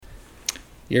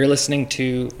You're listening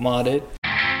to Modded.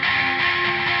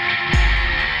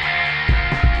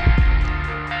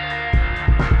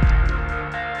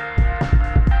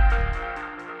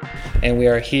 And we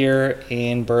are here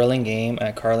in Burlingame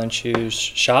at Carlin Shoes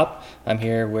shop. I'm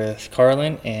here with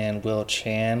Carlin and Will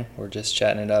Chan. We're just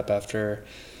chatting it up after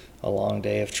a long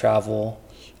day of travel.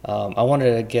 I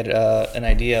wanted to get an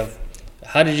idea of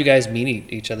how did you guys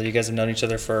meet each other? You guys have known each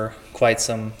other for quite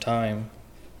some time.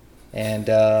 And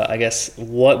I guess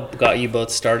what got you both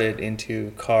started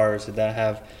into cars? Did that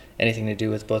have anything to do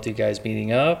with both you guys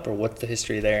meeting up, or what's the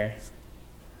history there?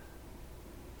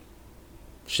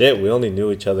 Shit, we only knew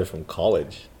each other from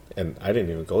college, and I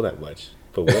didn't even go that much.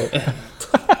 But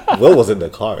Will was into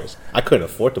cars. I couldn't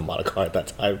afford to mod a car at that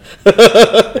time.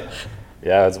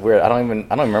 Yeah, it's weird. I don't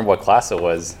remember what class it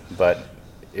was, but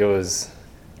it was.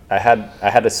 I had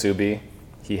a Subi.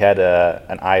 He had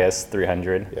an IS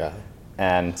 300. Yeah.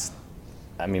 And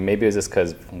I mean, maybe it was just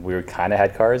because we kind of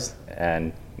had cars,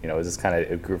 and it was just kind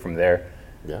of it grew from there.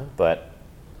 Yeah. But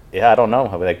yeah, I don't know.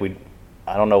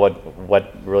 I don't know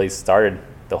what really started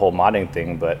the whole modding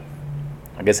thing, but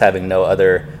I guess having no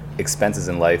other expenses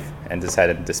in life and just had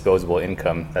a disposable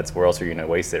income, that's where else are you going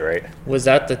to waste it, right? Was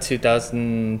that the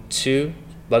 2002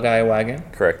 Bug-Eye wagon?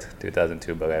 Correct,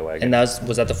 2002 Bug-Eye wagon. And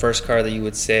was that the first car that you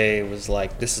would say was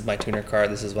like, this is my tuner car,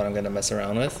 this is what I'm going to mess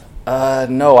around with?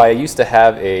 No, I used to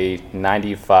have a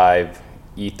 95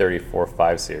 E34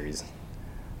 5 Series.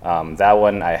 That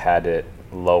one, I had it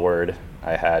lowered,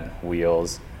 I had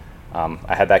wheels.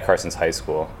 I had that car since high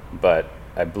school, but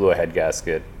I blew a head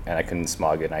gasket and I couldn't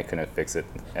smog it and I couldn't fix it,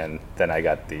 and then I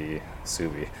got the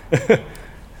Subi.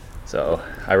 So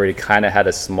I already kind of had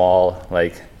a small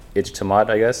itch to mod,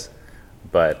 I guess,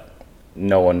 but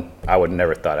I would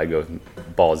never thought I'd go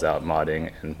balls out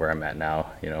modding and where I'm at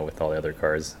now, with all the other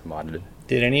cars modded.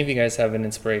 Did any of you guys have an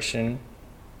inspiration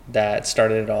that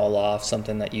started it all off,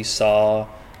 something that you saw,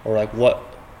 or like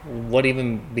what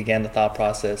even began the thought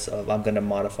process of I'm going to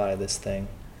modify this thing?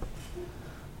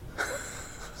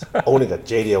 Owning a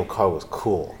JDM car was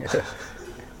cool.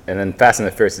 And then Fast and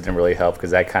the Furious didn't really help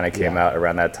because that kind of came out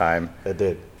around that time. It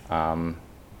did.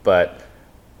 But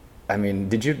I mean,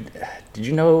 did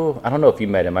you know? I don't know if you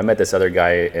met him. I met this other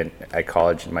guy at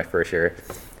college in my first year.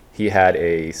 He had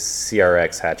a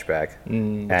CRX hatchback,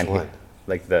 Which one?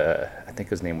 I think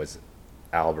his name was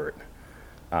Albert.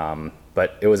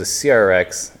 But it was a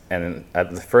CRX, and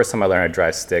the first time I learned how to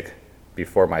drive stick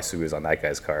before my Subaru was on that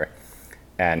guy's car,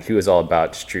 and he was all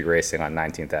about street racing on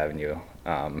 19th Avenue.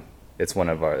 It's one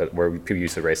of where people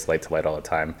used to race light to light all the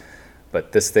time.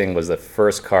 But this thing was the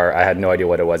first car. I had no idea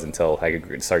what it was until I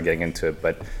could start getting into it.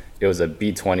 But it was a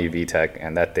B20 VTEC,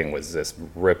 and that thing was just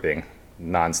ripping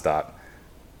nonstop.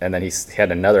 And then he had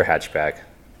another hatchback.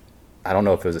 I don't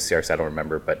know if it was a CRX, I don't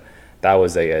remember, but that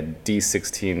was a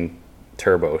D16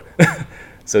 turbo.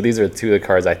 So these are two of the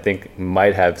cars I think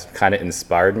might have kind of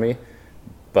inspired me,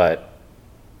 but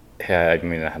yeah, I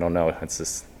mean, I don't know. It's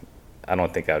just, I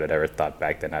don't think I would have ever thought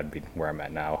back then I'd be where I'm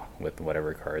at now with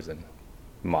whatever cars and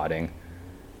modding.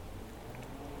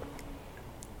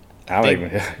 I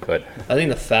think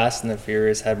the Fast and the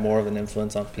Furious had more of an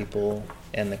influence on people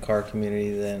and the car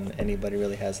community than anybody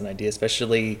really has an idea,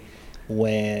 especially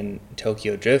when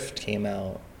Tokyo Drift came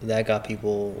out. That got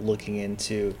people looking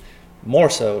into more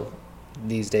so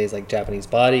these days, like Japanese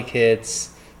body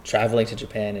kits, traveling to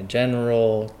Japan in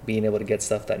general, being able to get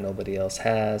stuff that nobody else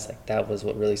has. Like that was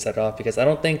what really set it off, because I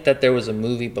don't think that there was a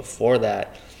movie before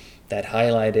that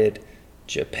highlighted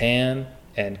Japan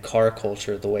and car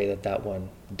culture the way that one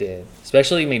did.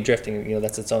 Especially, I mean, drifting,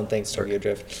 that's its own thing, Tokyo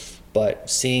Drift. But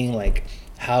seeing like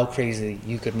how crazy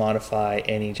you could modify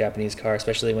any Japanese car,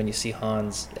 especially when you see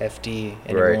Han's FD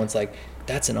and everyone's like,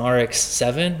 that's an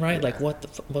RX-7, right? Yeah. Like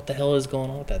what the hell is going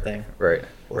on with that thing? Right.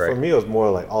 Well, for me, it was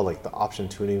more like all like the option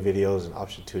tuning videos and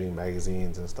option tuning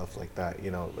magazines and stuff like that.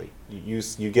 Like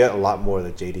you get a lot more of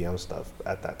the JDM stuff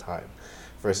at that time,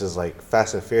 versus like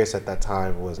Fast and Furious at that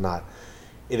time was not.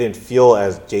 It didn't feel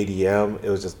as JDM. It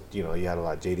was just you had a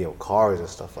lot of JDM cars and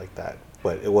stuff like that.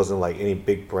 But it wasn't like any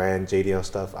big brand JDM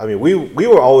stuff. I mean, we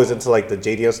were always into like the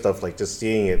JDM stuff, like just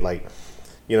seeing it like.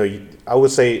 I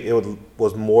would say it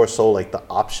was more so like the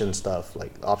option stuff,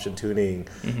 like option tuning.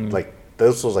 Mm-hmm. Like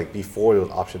this was like before there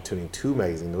was Option Tuning 2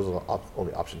 magazine. There was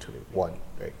only Option Tuning 1,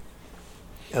 right?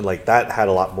 And like that had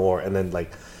a lot more. And then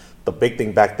like the big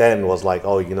thing back then was like,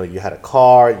 you had a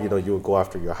car, you would go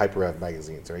after your HyperRev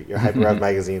magazines, right? Your HyperRev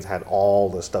magazines had all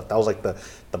the stuff. That was like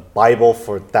the Bible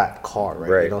for that car,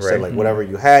 right? So like whatever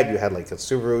you had like a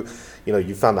Subaru,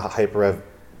 you found the HyperRev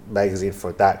magazine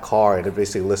for that car, and it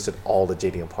basically listed all the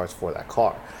JDM parts for that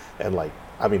car. And like,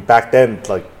 I mean, back then,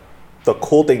 like the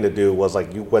cool thing to do was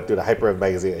like you went through the Hyper Rev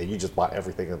magazine and you just bought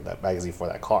everything in that magazine for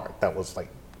that car. That was like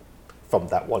from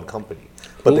that one company.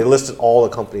 But they listed all the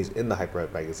companies in the Hyper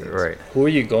Rev magazines. Right. Who were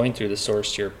you going through to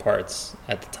source your parts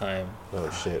at the time? Oh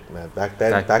shit, man! Back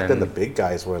then, the big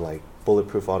guys were like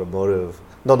Bulletproof Automotive.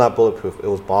 No, not Bulletproof. It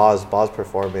was Boz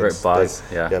Performance. Right, Boz.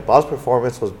 Yeah, Boz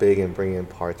Performance was big in bringing in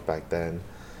parts back then,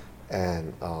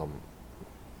 and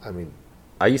I mean,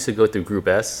 I used to go through Group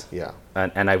S. Yeah.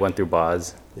 And I went through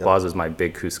Boz. Yep. Boz was my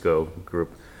big Cusco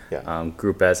group. Yeah.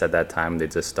 Group S at that time, they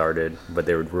just started, but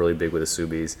they were really big with the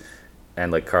Subis.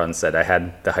 And like Carlin said, I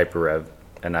had the Hyper Rev,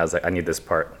 and I was like, I need this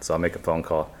part, so I'll make a phone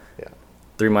call. Yeah.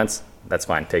 3 months, that's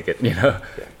fine, take it, you know?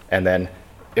 Yeah. And then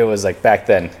it was like back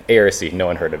then, ARC, no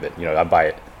one heard of it, you know, I'll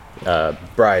buy it.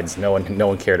 Brides, no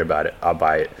one cared about it, I'll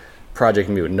buy it. Project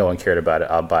Mu, no one cared about it,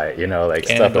 I'll buy it, you know, like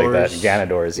stuff like that.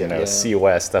 Ganadors, you know, Yeah.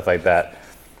 COS, stuff like that.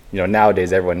 You know,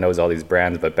 nowadays everyone knows all these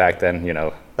brands, but back then, you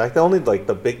know, Back then, only like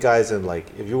the big guys and like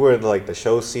if you were in like the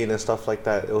show scene and stuff like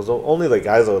that, it was only like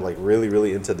guys that were like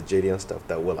really into the JDM stuff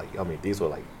that were like, I mean, these were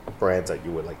like brands that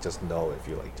you would like just know if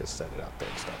you like just set it out there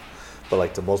and stuff. But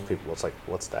like to most people, it's like,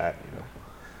 what's that, you know?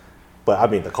 But I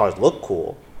mean, the cars look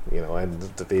cool, you know, and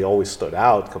they always stood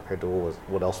out compared to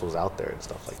what else was out there and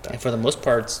stuff like that. And for the most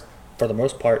part,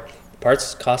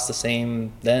 parts cost the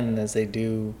same then as they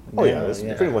do now. Oh yeah, it's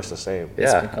pretty much the same.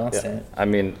 It's yeah. been constant. I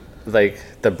mean, like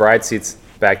the bride seats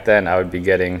back then, I would be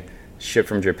getting shipped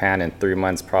from Japan in 3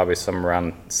 months, probably somewhere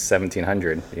around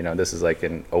 1,700. You know, this is like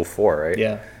in 04, right?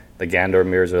 Yeah. The Gandor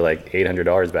mirrors were like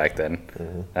 $800 back then.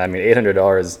 Mm-hmm. I mean,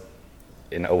 $800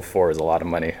 in 04 is a lot of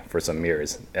money for some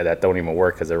mirrors and that don't even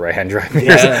work because they're right-hand drive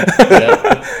mirrors.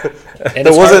 Yeah. And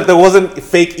There wasn't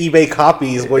fake eBay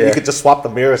copies where you could just swap the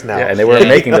mirrors now. Yeah, and they weren't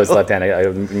making those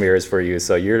left-hand mirrors for you,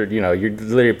 so you're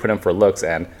literally putting them for looks,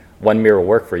 and one mirror will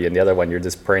work for you, and the other one you're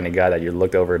just praying to God that you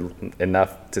looked over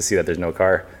enough to see that there's no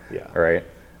car. Yeah. Right.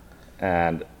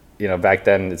 And you know, back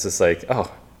then it's just like,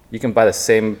 oh, you can buy the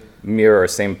same mirror or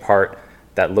same part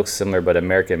that looks similar but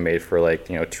American made for like,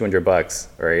 you know, $200,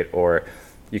 right? Or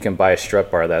you can buy a strut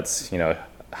bar that's, you know,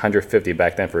 $150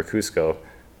 back then for a Cusco.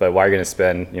 But why are you going to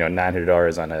spend, you know,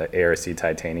 $900 on an ARC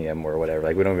titanium or whatever?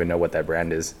 Like, we don't even know what that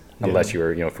brand is unless you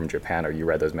were, you know, from Japan or you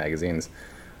read those magazines.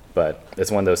 But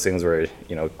it's one of those things where,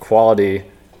 you know, quality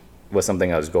was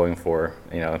something I was going for,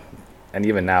 you know, and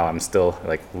even now I'm still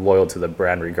like loyal to the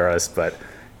brand regardless. But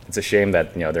it's a shame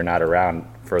that, you know, they're not around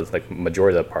for like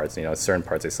majority of the parts. You know, certain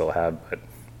parts they still have. But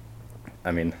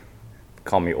I mean,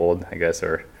 call me old, I guess,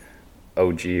 or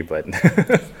OG, but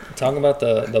Talk about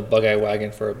the Bug-Eye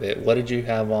wagon for a bit. What did you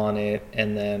have on it,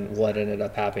 and then what ended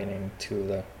up happening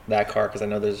to that car? Because I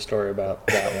know there's a story about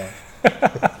that one.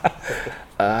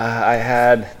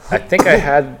 I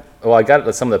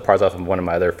got some of the parts off of one of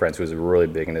my other friends who was really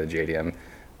big into the JDM,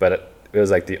 but it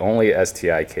was like the only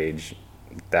STI cage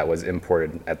that was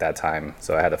imported at that time.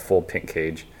 So I had a full pink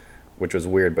cage, which was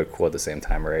weird but cool at the same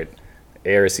time, right?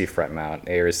 ARC front mount,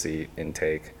 ARC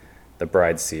intake, the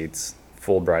bride seats,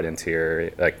 full bride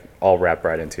interior, like all wrap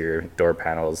bride interior, door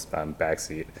panels, back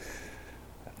seat.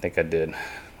 I think I did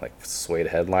like suede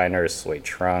headliner, suede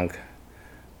trunk,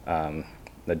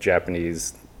 the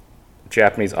Japanese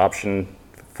option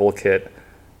full kit,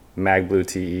 Mag Blue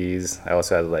TEs. I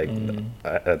also had like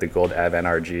the gold Avan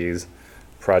RGs,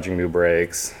 Project Mu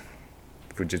brakes,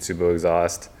 Fujitsu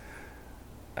exhaust.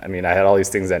 I mean, I had all these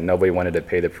things that nobody wanted to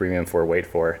pay the premium for, wait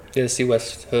for. Did a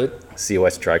C-West hood?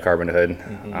 C-West tri-carbon hood.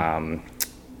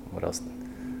 What else?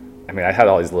 I mean, I had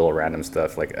all these little random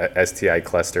stuff, like a STI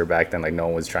cluster back then. Like, no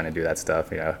one was trying to do that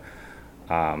stuff, you know.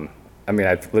 I mean,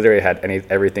 I literally had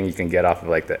everything you can get off of,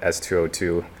 like, the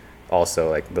S202. Also,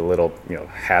 like, the little, you know,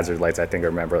 hazard lights, I think I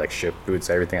remember, like, shift boots,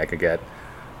 everything I could get.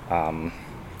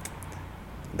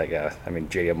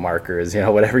 JDM markers, you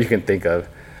know, whatever you can think of.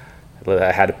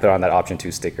 I had to put on that option 2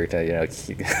 sticker to, you know,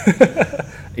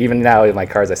 even now in my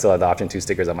cars, I still have the option 2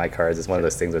 stickers on my cars. It's one of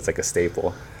those things where it's like a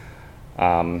staple.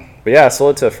 But yeah, I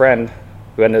sold it to a friend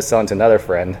who ended up selling to another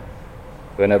friend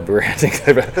who ended up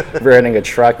renting a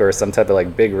truck or some type of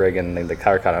like big rig, and the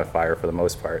car caught on fire for the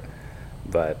most part.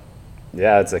 But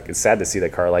yeah, it's sad to see the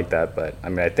car like that. But I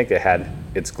mean, I think it had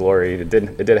its glory. It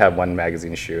did have one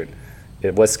magazine shoot.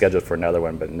 It was scheduled for another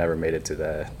one, but never made it to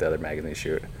the other magazine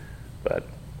shoot. But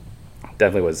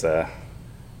definitely was a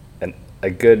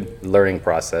good learning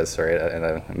process, right? And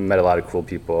I met a lot of cool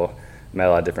people, met a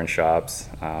lot of different shops.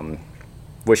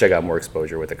 Wish I got more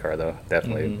exposure with the car though,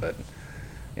 definitely. But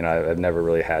you know, I've never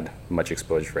really had much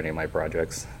exposure for any of my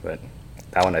projects. But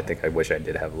that one, I think I wish I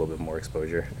did have a little bit more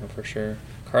exposure. Oh, for sure.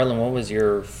 Carlin, what was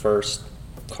your first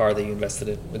car that you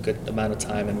invested a good amount of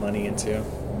time and money into?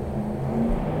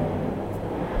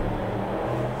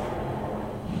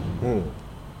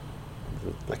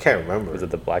 I can't remember. Was it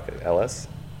the black LS?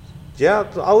 Yeah,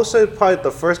 I would say probably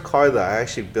the first car that I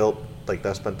actually built, like that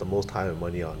I spent the most time and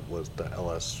money on, was the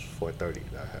LS 430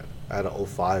 that I had. I had an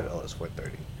 '05 LS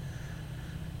 430.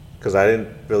 Because I didn't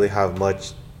really have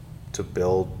much to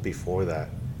build before that.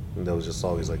 And it was just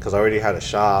always like, because I already had a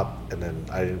shop, and then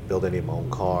I didn't build any of my own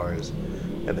cars.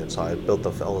 And then so I built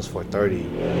the LS 430.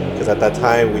 Because at that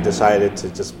time, we decided to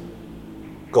just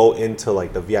go into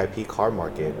like the VIP car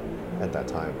market at that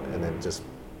time, and then just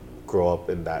grow up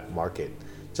in that market.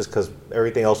 Just because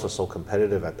everything else was so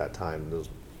competitive at that time, there was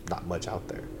not much out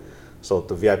there. So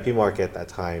the VIP market at that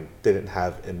time didn't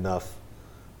have enough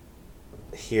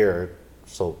here,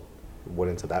 so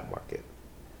went into that market.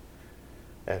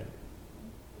 And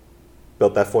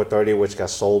built that 430, which got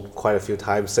sold quite a few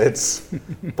times since,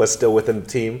 but still within the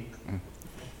team.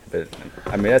 But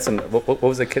I mean, what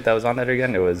was the kit that was on that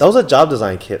again? That was a job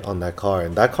design kit on that car,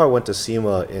 and that car went to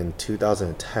SEMA in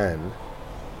 2010.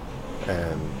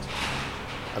 And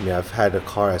I mean, I've had a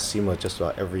car at SEMA just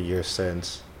about every year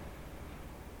since,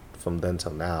 from then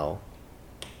till now.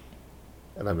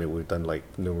 And I mean, we've done like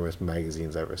numerous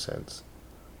magazines ever since.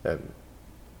 And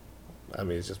I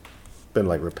mean, it's just been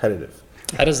like repetitive.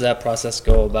 How does that process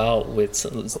go about? With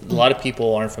a lot of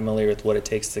people aren't familiar with what it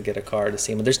takes to get a car to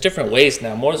SEMA. There's different ways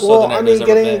now, more so than there's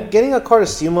ever been. Getting a car to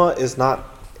SEMA is not.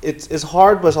 It's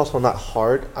hard, but it's also not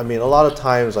hard. I mean, a lot of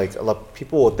times, like a lot of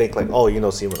people will think like, oh,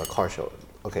 SEMA's a car show.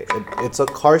 Okay, it's a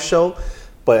car show,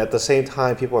 but at the same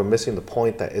time, people are missing the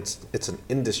point that it's an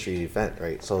industry event,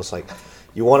 right? So it's like,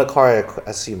 you want a car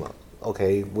at SEMA.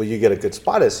 Okay, will you get a good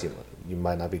spot at SEMA? You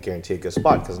might not be guaranteed a good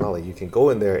spot, because it's not like you can go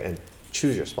in there and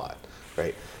choose your spot,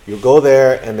 right? You go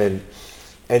there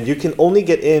and you can only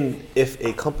get in if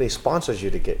a company sponsors you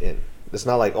to get in. It's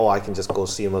not like, oh, I can just go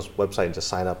SEMA's website and just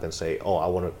sign up and say, oh, I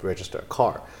want to register a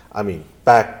car. I mean,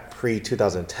 back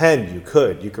pre-2010, you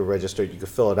could register, you could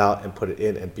fill it out and put it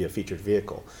in and be a featured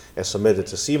vehicle and submit it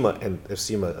to SEMA. And if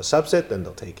SEMA accepts it, then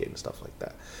they'll take it and stuff like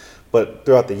that. But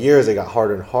throughout the years, it got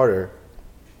harder and harder.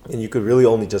 And you could really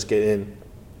only just get in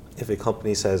if a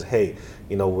company says, hey,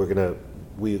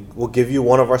 we'll give you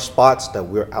one of our spots that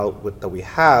we're out with, that we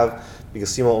have, because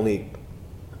SEMA only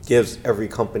gives every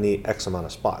company X amount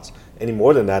of spots. Any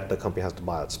more than that, the company has to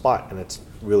buy that spot, and it's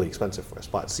really expensive for a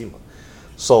spot at SEMA.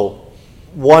 So,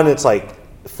 one, it's like,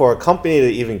 for a company to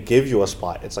even give you a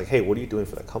spot, it's like, hey, what are you doing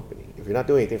for the company? If you're not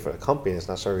doing anything for the company, it's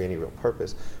not serving any real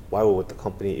purpose, why would the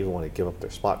company even want to give up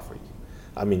their spot for you?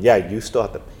 I mean, yeah, you still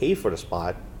have to pay for the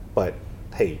spot, but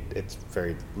hey, it's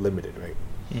very limited, right?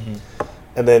 Mm-hmm.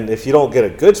 And then if you don't get a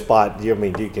good spot, you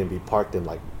can be parked in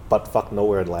like buttfuck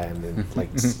nowhere land in like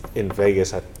in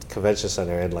Vegas at convention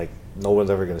center, and like no one's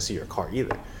ever gonna see your car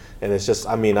either. And it's just,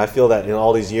 I mean, I feel that in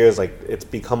all these years, like it's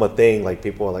become a thing. Like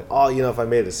people are like, oh, if I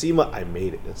made it to SEMA, I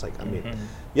made it. It's like, I mean,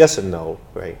 yes and no,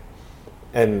 right?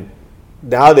 And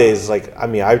nowadays, like, I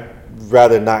mean, I'd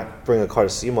rather not bring a car to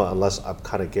SEMA unless I'm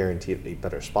kind of guaranteed a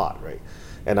better spot, right?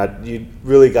 And you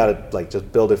really gotta like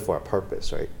just build it for a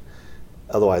purpose, right?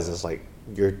 Otherwise, it's like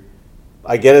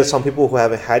I get it. Some people who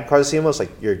haven't had cars at SEMA, it's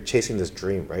like you're chasing this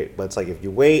dream, right? But it's like if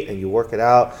you wait and you work it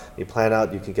out, you plan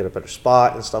out, you can get a better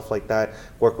spot and stuff like that.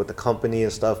 Work with the company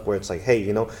and stuff, where it's like, hey,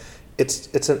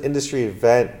 it's an industry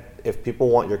event. If people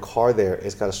want your car there,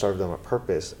 it's got to serve them a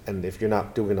purpose. And if you're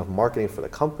not doing enough marketing for the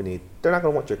company, they're not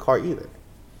going to want your car either.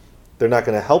 They're not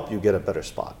going to help you get a better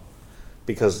spot,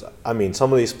 because I mean,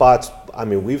 some of these spots. I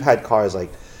mean, we've had cars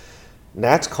like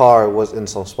Nat's car was in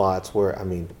some spots where, I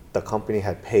mean, the company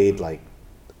had paid like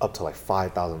up to like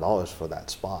 $5,000 for that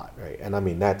spot, right? And I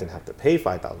mean, Nat didn't have to pay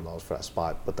 $5,000 for that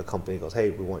spot, but the company goes, hey,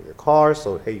 we want your car,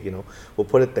 so hey, we'll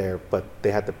put it there, but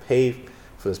they had to pay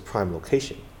for this prime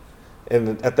location.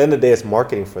 And at the end of the day, it's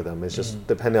marketing for them. It's just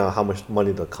depending on how much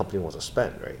money the company wants to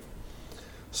spend, right?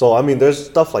 So I mean, there's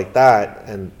stuff like that,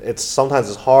 and sometimes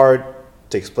it's hard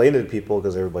to explain it to people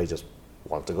because everybody just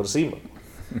wants to go to SEMA.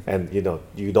 And you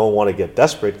don't want to get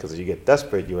desperate, because if you get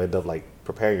desperate, you end up like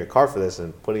preparing your car for this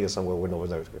and putting it somewhere where no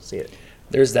one's ever going to see it.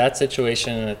 There's that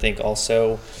situation, and I think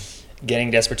also getting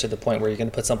desperate to the point where you're going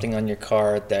to put something on your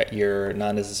car that you're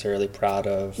not necessarily proud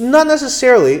of. Not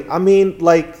necessarily. I mean,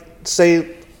 like,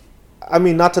 say, I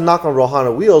mean, not to knock on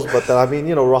Rohana Wheels, but that, I mean,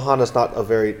 Rohana's not a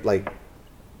very like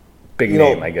big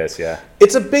name, I guess. Yeah,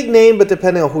 it's a big name, but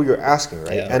depending on who you're asking,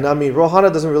 right? Yeah. And I mean,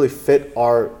 Rohana doesn't really fit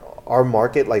our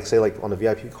market, like say like on the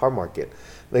VIP car market.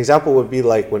 An example would be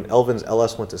like when Elvin's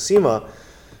LS went to SEMA.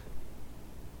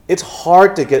 It's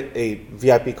hard to get a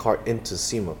VIP car into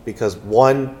SEMA because,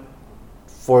 one,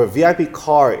 for a VIP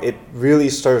car, it really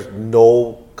serves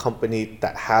no company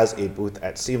that has a booth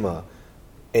at SEMA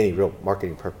any real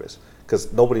marketing purpose.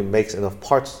 because nobody makes enough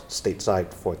parts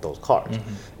stateside for those cars.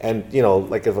 And you know,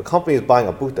 like if a company is buying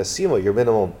a booth at SEMA, your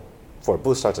minimum for a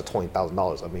booth starts at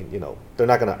 $20,000. I mean, you know, they're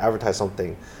not going to advertise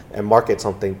something and market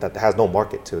something that has no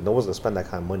market to. No one's going to spend that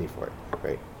kind of money for it,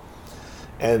 right?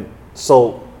 And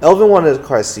so Elvin wanted a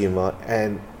car at SEMA,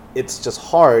 and it's just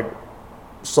hard.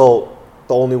 So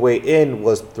the only way in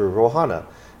was through Rohana.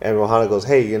 And Rohana goes,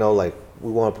 hey, you know, like,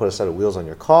 we want to put a set of wheels on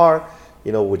your car.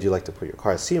 You know, would you like to put your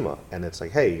car at SEMA? And it's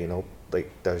like, hey, you know, like,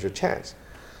 there's your chance,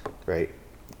 right?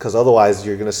 Because otherwise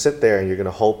you're going to sit there and you're going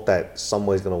to hope that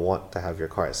somebody's going to want to have your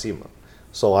car at SEMA.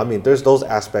 So, I mean, there's those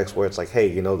aspects where it's like,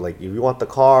 hey, you know, like, if you want the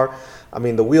car, I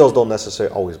mean, the wheels don't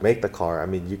necessarily always make the car. I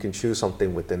mean, you can choose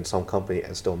something within some company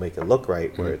and still make it look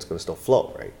right, where it's going to still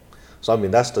flow, right? So, I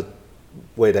mean, that's the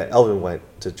way that Elvin went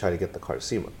to try to get the car to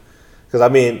SEMA. Because, I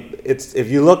mean, it's, if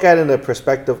you look at it in the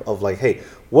perspective of like, hey,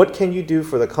 what can you do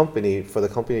for the company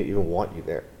to even want you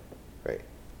there, right?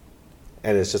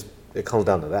 And it's just, it comes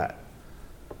down to that.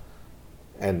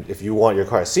 And if you want your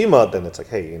car at SEMA, then it's like,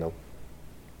 hey, you know,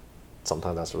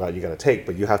 sometimes that's the route you got to take.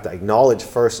 But you have to acknowledge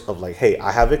first of like, hey,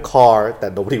 I have a car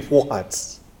that nobody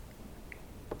wants.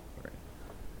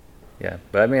 Yeah,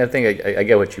 but I mean, I think I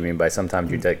get what you mean by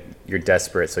sometimes you're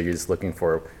desperate, so you're just looking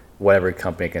for whatever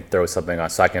company can throw something on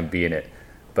so I can be in it.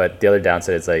 But the other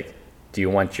downside is like, do you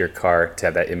want your car to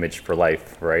have that image for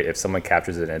life, right? If someone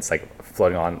captures it and it's like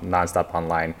floating on nonstop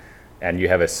online, and you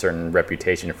have a certain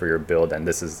reputation for your build, and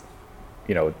this is,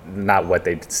 you know, not what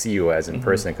they see you as in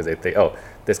person, because they think, oh,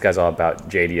 this guy's all about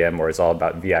JDM or it's all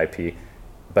about VIP.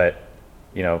 But,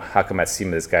 you know, how come at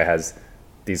SEMA this guy has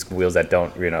these wheels that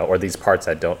don't, you know, or these parts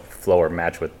that don't flow or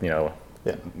match with, you know.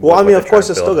 Yeah. Well, I mean, of course,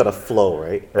 it's still got to flow,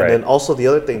 right? And then also the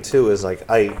other thing too is like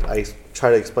I try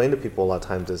to explain to people a lot of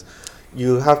times is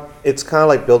you have, it's kind of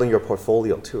like building your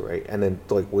portfolio too, right? And then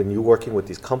like when you're working with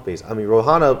these companies, I mean,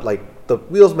 Rohana, like the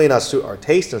wheels may not suit our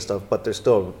taste and stuff, but they're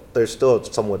still a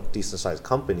somewhat decent sized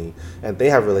company, and they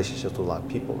have relationships with a lot of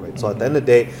people, right? So at the end of the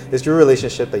day, it's your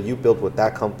relationship that you build with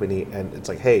that company, and it's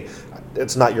like, hey,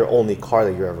 it's not your only car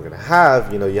that you're ever gonna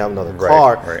have. You know, you have another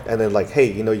car, and then like,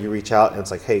 hey, you know, you reach out and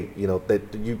it's like, hey, you know, that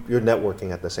you're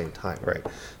networking at the same time, right?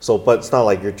 So, but it's not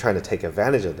like you're trying to take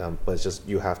advantage of them, but it's just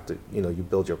you have to, you know, you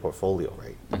build your portfolio,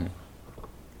 right?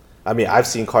 I mean, I've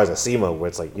seen cars at SEMA where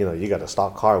it's like, you know, you got a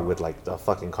stock car with like a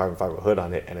fucking carbon fiber hood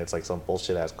on it, and it's like some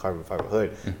bullshit ass carbon fiber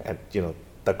hood, and you know,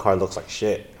 the car looks like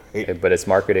shit. Right? But it's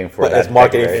marketing for that. It's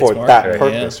marketing for that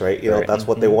purpose, right? You know, that's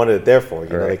what they wanted it there for.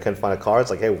 You know, they couldn't find a car. It's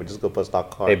like, hey, we're just gonna put a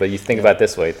stock car. Hey, but you think about it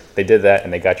this way: they did that,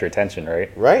 and they got your attention, right?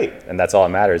 Right. And that's all that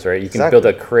matters, right? You can build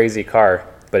a crazy car,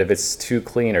 but if it's too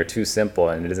clean or too simple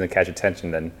and it doesn't catch attention,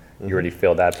 then you already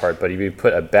failed that part. But if you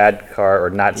put a bad car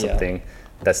or not something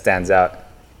that stands out,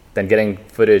 then getting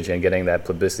footage and getting that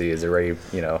publicity is already,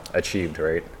 you know, achieved,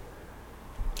 right?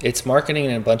 It's marketing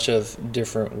in a bunch of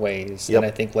different ways, and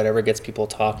I think whatever gets people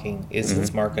talking is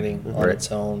its marketing on its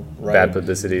own. Right? Bad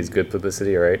publicity is good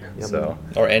publicity, right? So,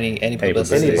 or any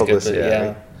publicity is good.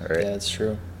 Yeah, yeah, it's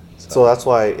true. So that's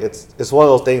why it's one of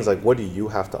those things like, what do you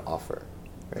have to offer?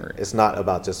 Right? It's not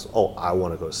about just, oh, I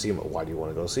want to go to SEMA. Why do you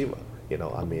want to go to SEMA? You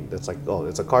know, I mean, it's like, oh,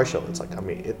 it's a car show. It's like, I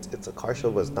mean, it's a car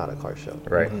show, but it's not a car show.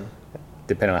 Right.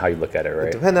 Depending on how you look at it,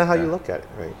 right? Depending on how you look at it,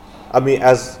 right? I mean,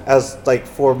 as like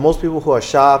for most people who are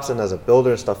shops and as a builder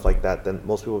and stuff like that, then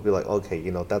most people will be like, okay,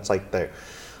 you know, that's like their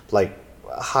like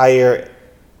higher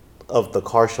of the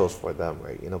car shows for them,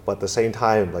 right? You know, but at the same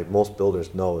time, like most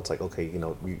builders know, it's like, okay, you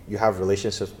know, you have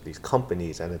relationships with these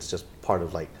companies, and it's just part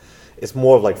of like, it's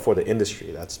more of like for the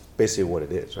industry. That's basically what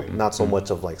it is, right? Not so much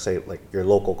of like, say, like your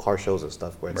local car shows and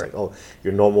stuff where it's like, oh,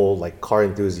 your normal like car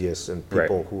enthusiasts and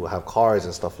people who have cars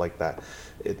and stuff like that.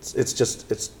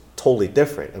 It's totally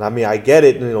different. And I mean, I get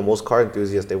it, you know, most car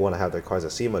enthusiasts, they want to have their cars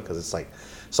at SEMA because it's like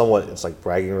somewhat, it's like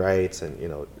bragging rights, and you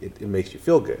know, it makes you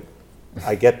feel good.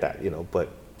 I get that, you know, but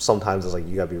sometimes it's like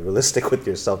you gotta be realistic with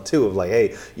yourself too, of like,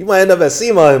 hey, you might end up at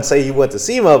SEMA and say you went to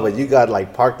SEMA, but you got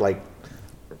like parked like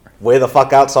way the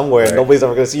fuck out somewhere, and nobody's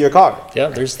ever going to see your car. Yeah,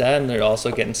 there's that, and they're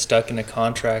also getting stuck in a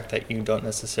contract that you don't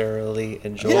necessarily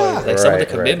enjoy. Yeah. Like some of the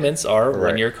commitments are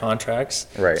 1-year contracts,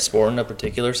 sporting a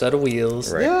particular set of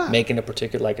wheels, making a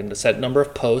particular, like a set number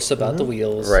of posts about the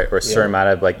wheels. Right, or a certain amount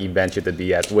of like events you have to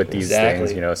be at with these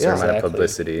things, you know, a certain amount of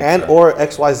publicity. And or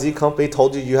XYZ company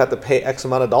told you had to pay X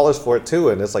amount of dollars for it too,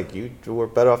 and it's like you were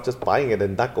better off just buying it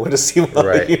and not going to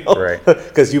SEMA, you know?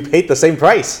 Because you paid the same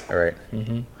price. Right.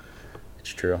 It's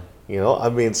true. You know, I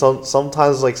mean,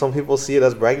 sometimes like some people see it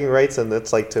as bragging rights, and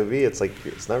it's like, to me, it's like,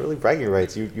 it's not really bragging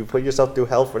rights. You put yourself through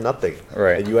hell for nothing,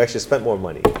 and you actually spent more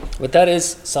money. But that is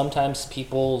sometimes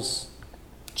people's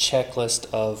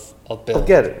checklist of a build. I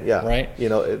get it, yeah. Right? You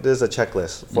know, it is a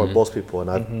checklist for most people, and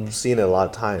I've seen it a lot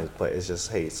of times. But it's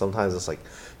just, hey, sometimes it's like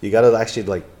you gotta actually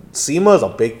like SEMA is a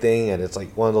big thing, and it's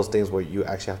like one of those things where you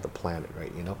actually have to plan it,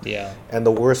 right? You know. Yeah. And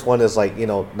the worst one is like, you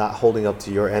know, not holding up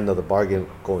to your end of the bargain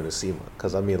going to SEMA,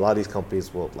 because I mean a lot of these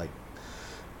companies will like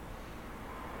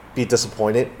be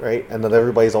disappointed, right? And then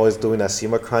everybody's always doing that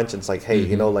SEMA crunch. It's like, hey,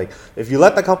 you know, like if you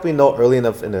let the company know early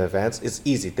enough in advance, it's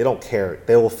easy. They don't care.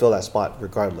 They will fill that spot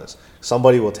regardless.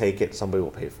 Somebody will take it. Somebody will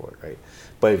pay for it, right?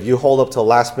 But if you hold up till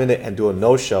last minute and do a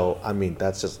no-show, I mean,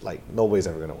 that's just like nobody's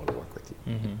ever gonna want to work with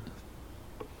you.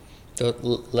 So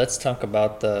let's talk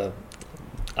about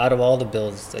out of all the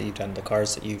builds that you've done, the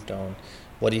cars that you've done,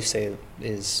 what do you think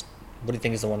is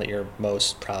the one that you're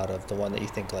most proud of? The one that you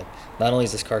think like, not only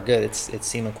is this car good, it's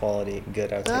SEMA quality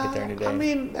good. I would take it there any day. I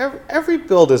mean, every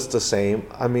build is the same.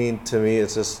 I mean, to me,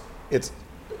 it's just it's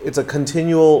a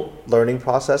continual learning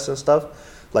process and stuff.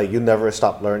 Like you never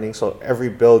stop learning. So every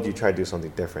build you try to do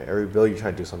something different. Every build you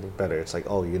try to do something better. It's like,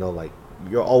 oh, you know, like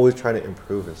you're always trying to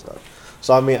improve and stuff.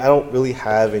 So I mean, I don't really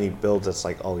have any builds that's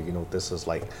like, oh, you know, this is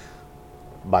like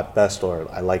my best,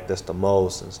 or I like this the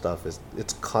most and stuff.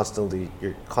 It's constantly,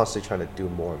 you're constantly trying to do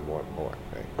more and more and more,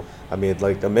 right? I mean,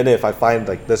 like the minute if I find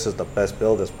like this is the best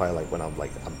build, it's probably like when I'm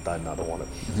done. I don't want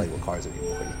to play with cars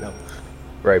anymore, you know.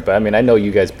 Right, but I mean, I know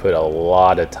you guys put a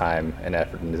lot of time and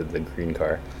effort into the green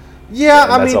car. Yeah,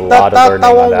 And I that's mean a that lot of that learning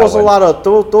on one that was one. a lot of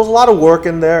there was a lot of work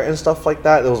in there and stuff like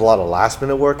that. There was a lot of last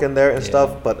minute work in there and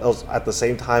stuff. But it was, at the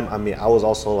same time, I mean, I was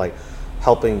also like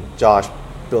helping Josh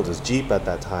build his Jeep at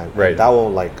that time. Right. And that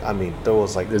one, like, I mean, there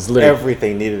was like There's literally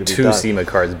everything needed to be Two done. SEMA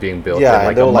cars being built Yeah, in and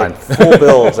like they a were like month. full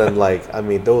builds, and like, I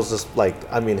mean, there was just like,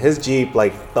 I mean, his Jeep,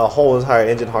 like the whole entire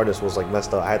engine harness was like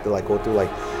messed up. I had to like go through like,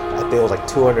 I think it was like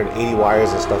 280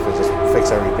 wires and stuff and just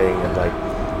fix everything, and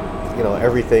like, you know,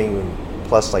 everything.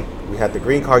 Plus, like, we had the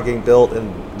green car getting built,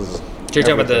 and So you're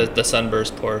talking everything. about the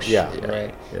Sunburst Porsche, Yeah.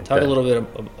 right? Yeah. Talk a little bit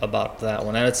about that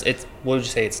one. And it's what would you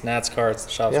say? It's Nat's car. It's the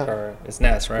shop's Yeah. car. It's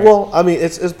Nat's, right? Well, I mean,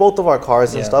 it's both of our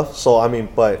cars and Yeah. stuff. So I mean,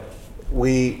 but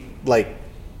we like,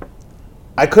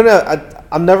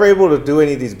 I'm never able to do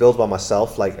any of these builds by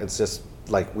myself. Like, it's just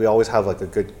like we always have like a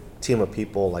good team of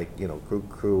people, like, you know, group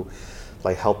crew,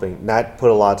 like helping. Nat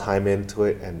put a lot of time into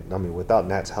it, and I mean, without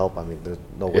Nat's help, I mean, there's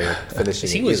no way of finishing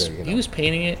 'Cause it he was either. You know? he was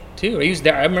painting it too. He was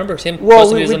there. I remember him. Well,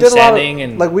 posting we videos of did him a lot sanding of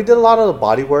and like we did a lot of the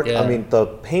body work. Yeah. I mean, the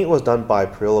paint was done by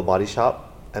Priolo Body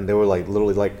Shop, and they were like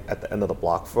literally like at the end of the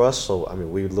block for us. So I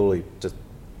mean, we literally just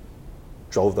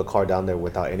drove the car down there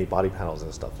without any body panels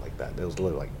and stuff like that. It was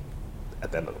literally like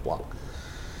at the end of the block.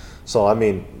 So I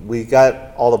mean, we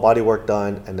got all the body work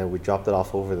done, and then we dropped it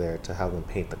off over there to have them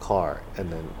paint the car,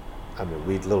 and then I mean,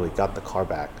 we literally got the car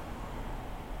back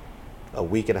a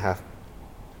week and a half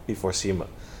before SEMA,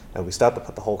 and we started to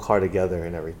put the whole car together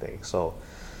and everything. So,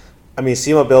 I mean,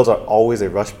 SEMA builds are always a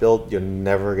rush build. You're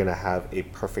never gonna have a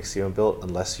perfect SEMA build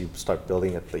unless you start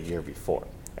building it the year before,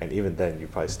 and even then, you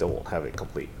probably still won't have it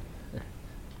complete.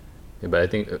 Yeah, but I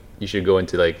think you should go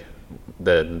into like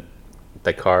the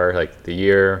car, like the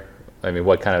year. I mean,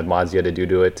 what kind of mods you had to do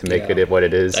to it to make Yeah. it what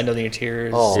it is. I know the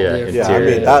interiors. Oh, Yeah, different. yeah. I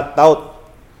interior. mean,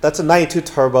 that's a 92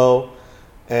 turbo,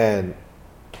 and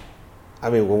I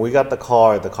mean, when we got the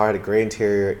car had a gray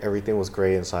interior. Everything was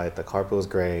gray inside. The carpet was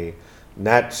gray.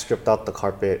 Nat stripped out the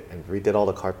carpet and redid all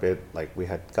the carpet. Like, we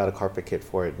had got a carpet kit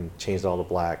for it and changed it all to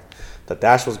black. The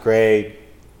dash was gray,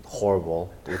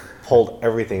 horrible. We pulled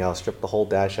everything out, stripped the whole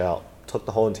dash out, took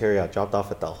the whole interior out, dropped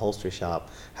off at the upholstery shop,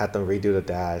 had them redo the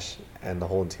dash and the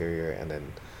whole interior, and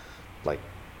then like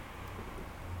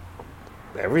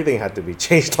everything had to be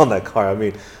changed on that car. I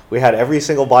mean, we had every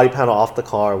single body panel off the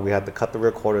car. We had to cut the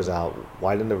rear quarters out,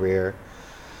 widen the rear,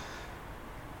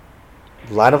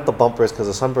 line up the bumpers, because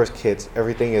the Sunburst kits,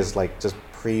 everything is like just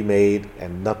pre-made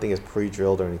and nothing is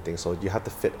pre-drilled or anything. So you have to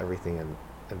fit everything and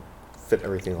fit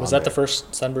everything Was on that the there.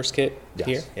 first Sunburst kit Yes.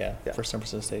 here? Yeah, Yeah. first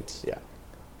Sunburst in the States. Yeah.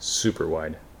 Super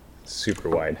wide.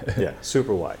 Yeah,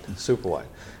 super wide.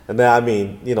 And then, I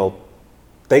mean, you know,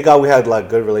 we had like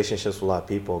good relationships with a lot of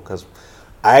people, because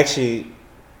I actually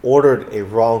ordered a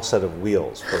wrong set of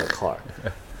wheels for the car.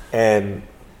 And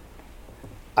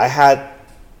I had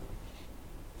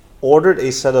ordered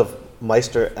a set of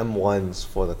Meister M1s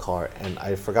for the car, and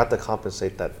I forgot to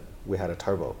compensate that we had a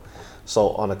turbo. So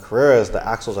on the Carreras, the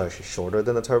axles are actually shorter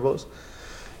than the turbos.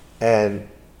 And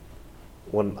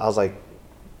when I was like,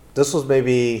 this was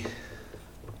maybe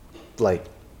like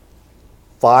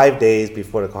 5 days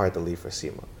before the car had to leave for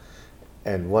SEMA.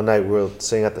 And one night we were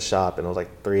sitting at the shop, and it was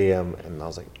like 3 a.m. and I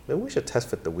was like, maybe we should test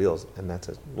fit the wheels. And that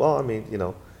says, well, I mean, you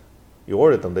know, you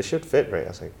ordered them, they should fit, right? I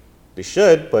was like, they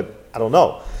should, but I don't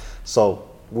know. So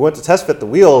we went to test fit the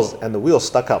wheels, and the wheels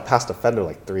stuck out past the fender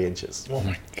like 3 inches. Oh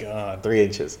my God. 3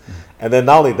 inches. And then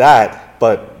not only that,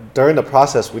 but during the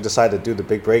process, we decided to do the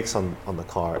big brakes on the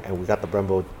car, and we got the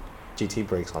Brembo GT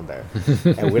brakes on there.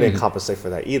 And we didn't compensate for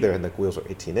that either, and the wheels were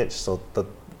 18-inch. So the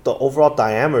overall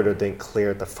diameter didn't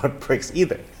clear the front brakes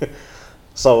either.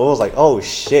 So it was like, oh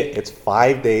shit, it's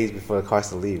 5 days before the car's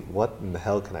to leave. What in the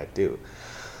hell can I do?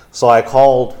 So I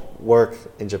called work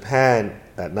in Japan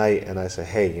that night, and I said,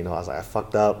 hey, I was like, I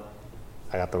fucked up.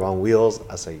 I got the wrong wheels.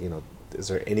 I said, is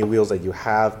there any wheels that you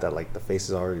have that like the face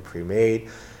is already pre-made,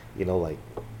 like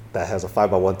that has a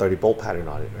 5x130 bolt pattern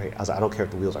on it, right? I was like, I don't care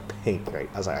if the wheels are pink, right?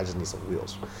 I was like, I just need some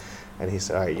wheels. And he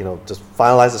said, all right, just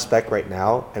finalize the spec right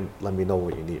now and let me know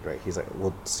what you need, right? He's like,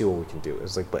 we'll see what we can do.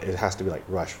 It's like, but it has to be like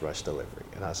rush delivery.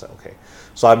 And I said, okay.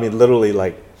 So I mean, literally,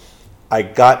 like, I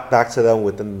got back to them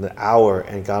within the hour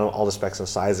and got them all the specs and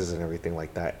sizes and everything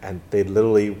like that. And they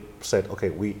literally said, okay,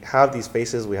 we have these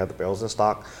faces, we have the barrels in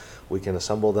stock, we can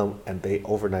assemble them, and they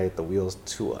overnighted the wheels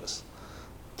to us,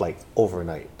 like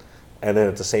overnight. And then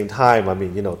at the same time, I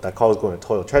mean, that car was going to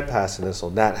Toyo Tread Pass, and then so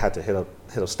Nat had to hit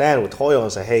a stand with Toyo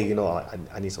and say, hey,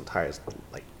 I need some tires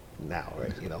like now,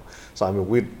 right? So I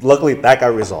mean, luckily that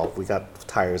got resolved. We got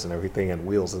tires and everything and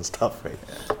wheels and stuff, right?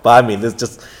 But I mean, there's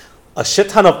just a shit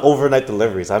ton of overnight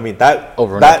deliveries. I mean,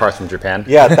 overnight parts from Japan.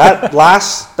 Yeah, that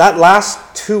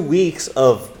last 2 weeks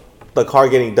of the car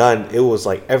getting done, it was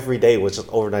like every day was just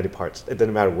overnighted parts. It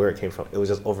didn't matter where it came from. It was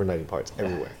just overnighted parts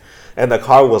everywhere. And the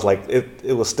car was like,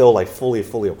 it was still like fully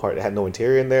apart. It had no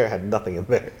interior in there. It had nothing in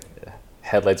there. Yeah.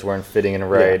 Headlights weren't fitting in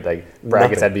right. Yeah. Like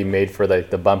brackets had to be made for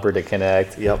the bumper to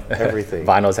connect. Yep, everything.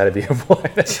 Vinyls had to be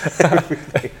avoided.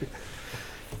 Everything.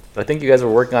 I think you guys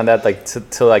were working on that like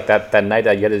till like that night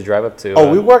that you had to drive up to. Oh,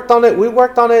 we worked on it. We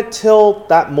worked on it till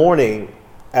that morning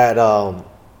at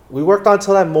we worked on it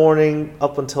till that morning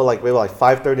up until like maybe like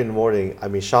 5:30 in the morning. I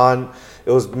mean, Sean,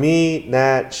 it was me,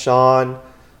 Nat, Sean.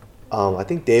 I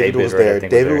think David was there.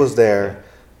 David was there.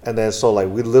 And then so like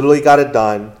we literally got it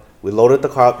done. We loaded the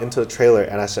car up into the trailer,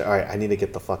 and I said, all right, I need to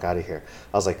get the fuck out of here.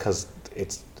 I was like, because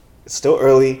it's still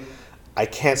early. I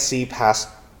can't see past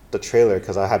the trailer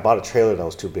because I had bought a trailer that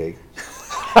was too big.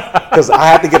 Because I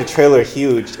had to get a trailer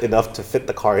huge enough to fit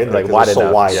the car in there. Like wide it was enough.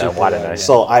 So wide. Yeah, wide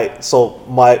enough. So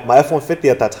my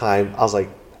F-150 at that time, I was like,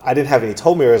 I didn't have any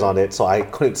tow mirrors on it, so I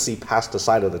couldn't see past the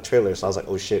side of the trailer. So I was like,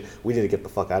 oh shit, we need to get the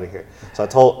fuck out of here. So I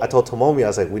told Tomomi, I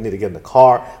was like, we need to get in the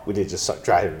car. We need to just start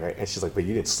driving, right? And she's like, but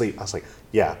you didn't sleep. I was like,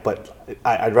 yeah, but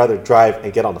I'd rather drive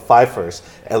and get on the 5 first.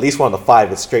 At least we're on the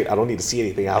 5. It's straight. I don't need to see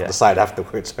anything out the side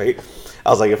afterwards, right? I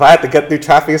was like, if I had to get through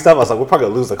traffic and stuff, I was like, we're probably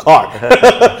gonna lose the car.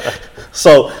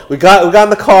 So we got in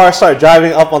the car, started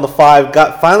driving up on the 5.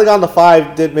 Finally got on the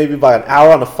 5. Did maybe about an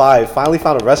hour on the 5. Finally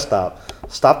found a rest stop.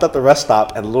 Stopped at the rest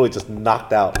stop and literally just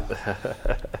knocked out.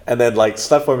 And then like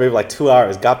slept for maybe like 2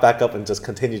 hours. Got back up and just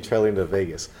continued trailing to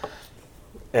Vegas.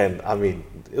 And I mean,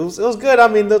 it was good. I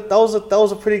mean, that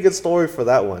was a pretty good story for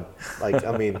that one. Like,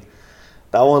 I mean,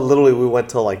 that one literally we went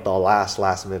till like the last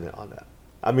minute on that.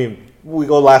 I mean, we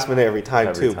go last minute every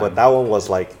time too, but that one was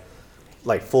like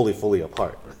fully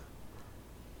apart.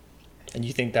 And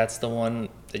you think that's the one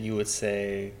that you would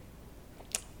say?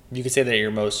 You could say that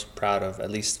you're most proud of,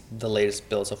 at least the latest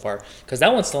build so far, because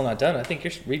that one's still not done. I think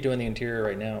you're redoing the interior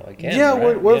right now again. Yeah,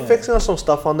 right? we're fixing up some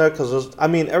stuff on there because I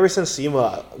mean, ever since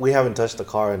SEMA, we haven't touched the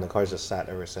car, and the car's just sat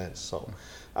ever since. So,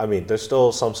 I mean, there's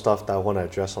still some stuff that I want to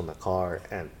address on the car,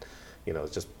 and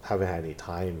just haven't had any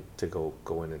time to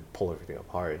go in and pull everything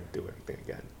apart and do everything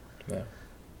again. Yeah.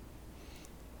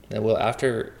 And well,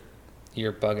 after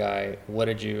your bug eye, what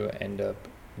did you end up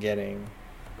getting?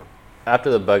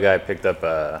 After the bug eye, I picked up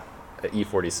a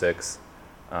E46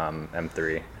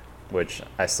 M3, which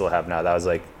I still have now. That was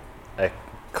like a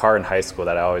car in high school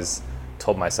that I always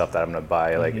told myself that I'm gonna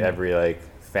buy. Like every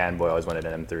fanboy always wanted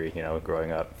an M3,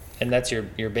 growing up. And that's your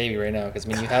baby right now, because I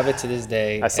mean you have it to this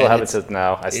day. I still have it to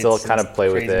now. I still kind of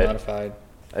play with it. Modified.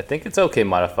 I think it's okay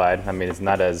modified. I mean, it's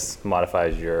not as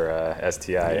modified as your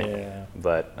STI, yeah.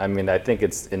 But I mean, I think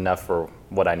it's enough for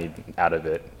what I need out of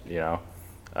it.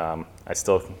 I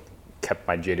still kept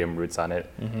my JDM roots on it.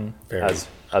 I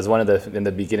was in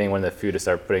the beginning, one of the few to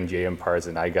start putting JDM parts,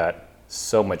 and I got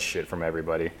so much shit from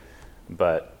everybody.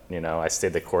 But I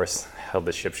stayed the course, held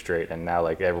the ship straight, and now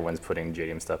everyone's putting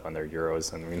JDM stuff on their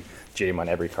Euros. I mean, JDM on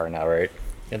every car now, right?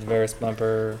 You have the Varus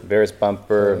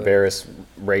bumper. Varus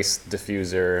race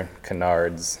diffuser,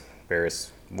 canards,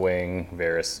 Varus wing,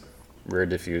 Varus rear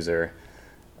diffuser,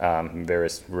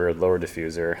 Varus rear lower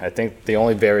diffuser. I think the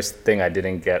only Varus thing I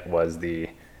didn't get was the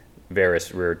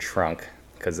Varus rear trunk,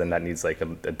 because then that needs a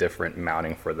different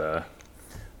mounting for the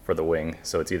wing.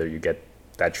 So it's either you get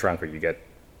that trunk or you get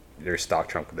your stock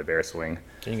trunk with the Bear swing.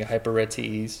 Then you got Hyper Red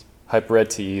TEs. Hyper Red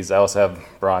TEs. I also have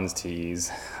bronze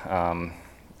TEs. I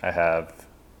have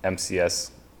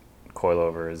MCS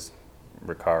coilovers,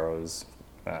 Recaros,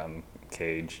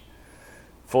 cage,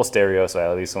 full stereo. So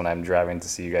at least when I'm driving to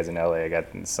see you guys in LA, I got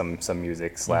some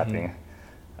music slapping.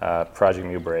 Project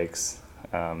Mu brakes.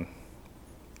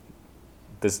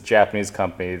 This Japanese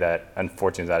company that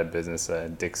unfortunately is out of business,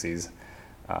 Dixie's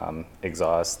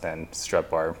exhaust and strut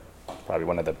bar, probably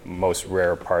one of the most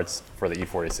rare parts for the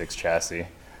E46 chassis.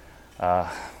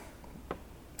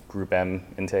 Group M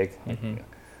intake,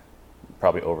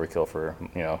 probably overkill for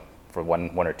for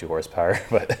one or two horsepower,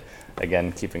 but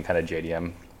again keeping kind of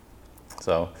JDM.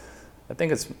 So I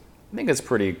think it's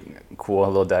pretty cool,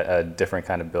 a little different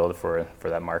kind of build for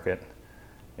that market,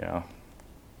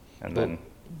 and then.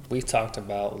 We talked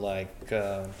about like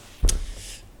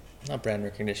not brand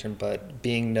recognition, but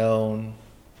being known,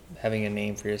 having a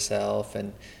name for yourself,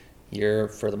 and you're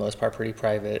for the most part pretty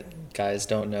private. Guys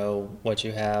don't know what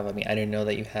you have. I mean, I didn't know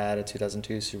that you had a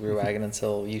 2002 Subaru wagon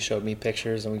until you showed me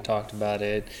pictures and we talked about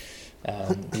it.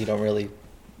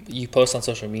 You post on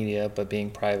social media, but being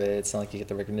private, it's not like you get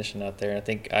the recognition out there. I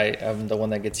think I'm the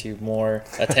one that gets you more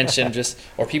attention,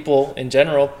 or people in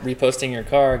general reposting your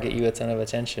car get you a ton of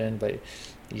attention, but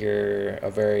you're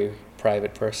a very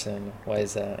private person. Why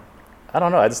is that? I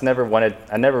don't know. I never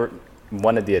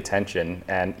wanted the attention,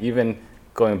 and even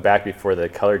going back before the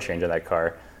color change of that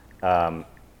car, I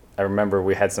remember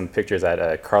we had some pictures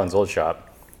at Carlin's old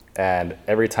shop, and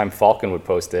every time Falcon would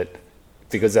post it,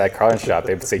 because at Carlin's shop,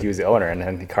 they'd say he was the owner, and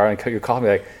then Carlin would call me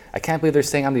like, I can't believe they're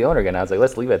saying I'm the owner again. I was like,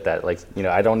 let's leave it at that. Like,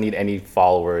 I don't need any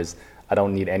followers. I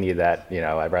don't need any of that.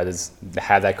 I'd rather just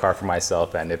have that car for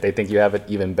myself, and if they think you have it,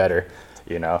 even better,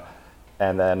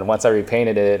 And then once I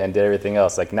repainted it and did everything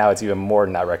else, like now it's even more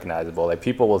not recognizable. Like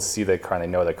people will see the car and they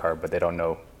know the car, but they don't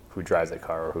know who drives the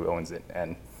car or who owns it.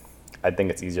 And I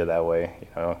think it's easier that way,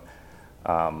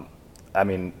 I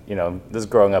mean, just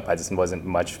growing up, I just wasn't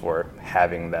much for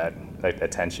having that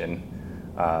attention.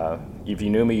 If you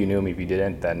knew me, you knew me. If you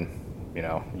didn't, then,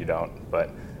 you don't. But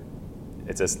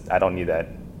it's just, I don't need that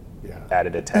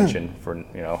added attention for,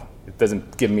 it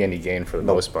doesn't give me any gain for the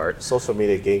most part. Social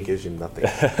media gain gives you nothing.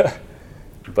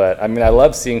 But I mean, I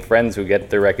love seeing friends who get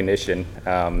the recognition.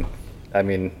 I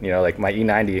mean, like my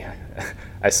E90,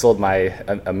 I sold my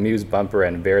Amuse bumper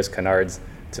and Bears canards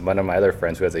to one of my other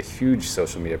friends who has a huge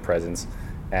social media presence.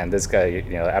 And this guy,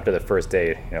 after the first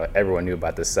day, everyone knew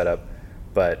about this setup,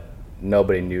 but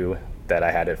nobody knew that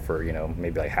I had it for,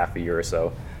 maybe like half a year or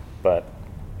so. But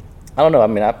I don't know. I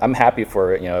mean, I'm happy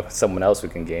for, someone else who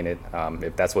can gain it.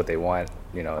 If that's what they want,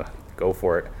 go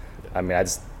for it. I mean, I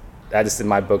just in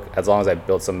my book, as long as I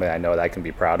build something I know that I can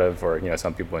be proud of, or,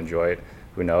 some people enjoy it,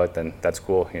 who know it, then that's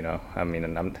cool, I mean,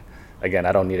 and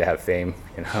I don't need to have fame,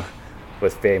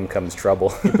 With fame comes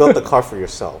trouble. You built the car for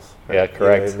yourself. Right? Yeah,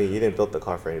 correct. I mean, you didn't build the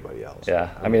car for anybody else.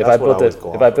 Yeah, I mean, if I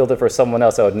built it for someone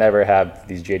else, I would never have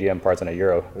these JDM parts on a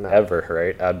Euro ever,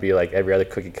 right? I'd be like every other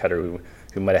cookie cutter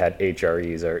who might have had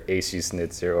HREs or AC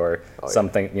Schnitzer or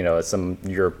something, some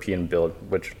European build.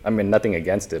 Which I mean, nothing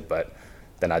against it, but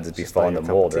then I'd just be following the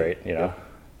mold, right? Yeah.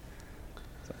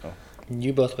 So.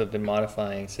 You both have been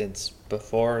modifying since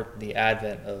before the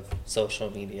advent of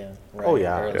social media, right? Oh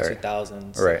yeah, early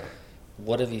 2000s. Right.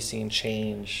 What have you seen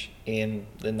change in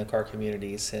the car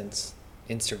community since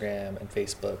Instagram and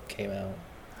Facebook came out?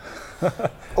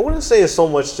 I wouldn't say it's so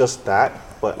much just that,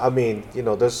 but I mean,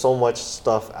 there's so much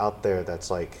stuff out there that's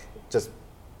like just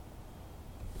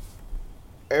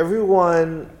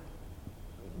everyone.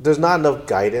 There's not enough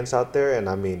guidance out there, and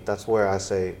I mean that's where I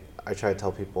try to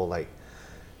tell people like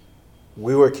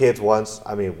we were kids once.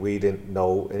 I mean, we didn't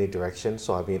know any direction,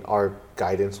 so I mean our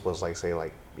guidance was like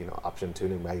Option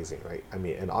Tuning magazine, right? I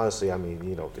mean, and honestly, I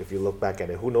mean, if you look back at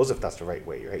it, who knows if that's the right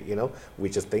way, right? We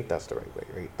just think that's the right way,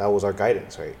 right? That was our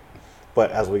guidance, right?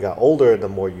 But as we got older, the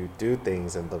more you do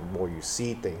things and the more you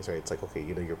see things, right? It's like, okay,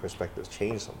 your perspectives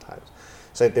change sometimes.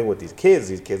 Same thing with these kids.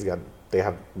 These kids they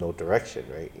have no direction,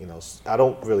 right? I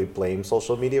don't really blame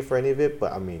social media for any of it,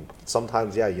 but I mean,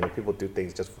 sometimes, people do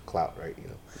things just for clout, right?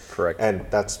 Correct. And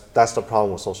that's the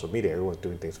problem with social media. Everyone's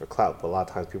doing things for clout, but a lot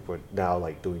of times people are now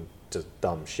like doing just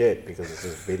dumb shit because it's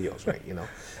just videos, right?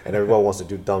 And everyone wants to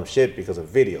do dumb shit because of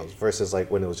videos versus like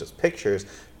when it was just pictures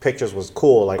was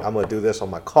cool. Like I'm going to do this on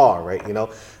my car, right?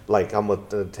 Like I'm going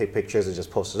to take pictures and just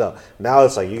post it up. Now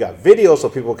it's like you got videos so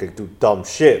people can do dumb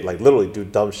shit, like literally do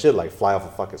dumb shit, like fly off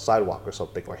a fucking sidewalk or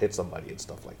something or hit somebody and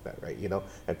stuff like that, right?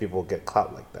 And people get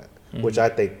clout like that, which I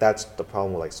think that's the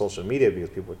problem with like social media because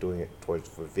people are doing it for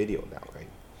video now, right?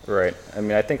 Right. I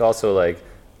mean, I think also like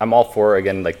I'm all for,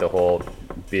 again, like the whole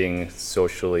being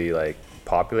socially like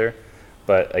popular.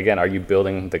 But again, are you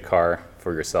building the car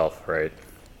for yourself, right?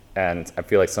 And I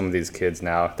feel like some of these kids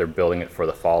now, they're building it for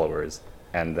the followers.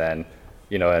 And then,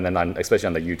 especially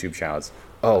on the YouTube channels,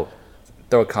 oh,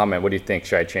 throw a comment. What do you think?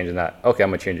 Should I change that? Okay, I'm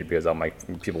gonna change it because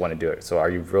people want to do it. So are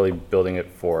you really building it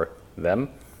for them?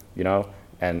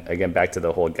 And again, back to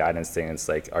the whole guidance thing. It's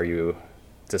like, are you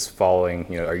just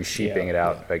following? Are you sheeping it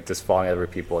out? Like just following other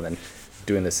people and then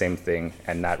doing the same thing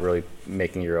and not really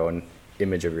making your own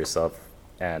image of yourself?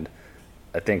 And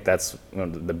I think that's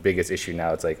the biggest issue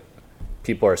now. It's like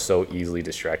people are so easily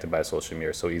distracted by social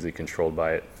media, so easily controlled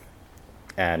by it,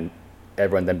 and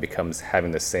everyone then becomes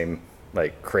having the same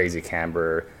like crazy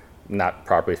camber, not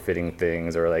properly fitting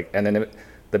things, or like, and then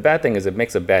the bad thing is it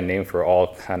makes a bad name for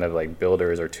all kind of like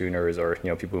builders or tuners or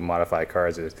people who modify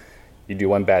cars. Is you do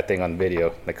one bad thing on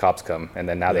video, the cops come, and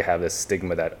then now they have this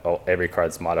stigma that every car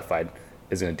that's modified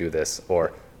is going to do this,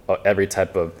 or every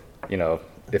type of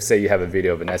if say you have a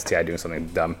video of an STI doing something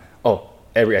dumb,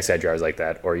 every STI driver is like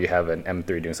that, or you have an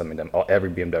M3 doing something dumb, every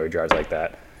BMW driver is like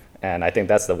that. And I think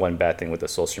that's the one bad thing with the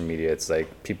social media. It's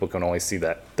like people can only see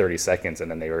that 30 seconds, and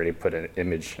then they already put an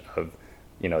image of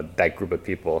that group of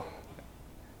people.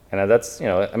 And that's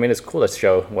it's cool to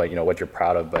show what you're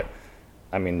proud of, but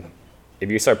I mean,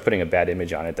 if you start putting a bad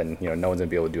image on it, then no one's gonna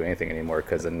be able to do anything anymore,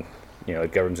 because then the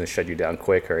government's gonna shut you down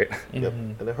quick, right? Yep.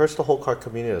 And it hurts the whole car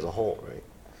community as a whole, right?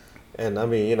 And I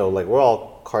mean, like we're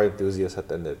all car enthusiasts at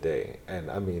the end of the day. And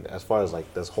I mean, as far as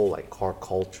like this whole like car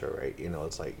culture, right?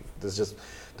 It's like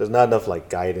there's not enough like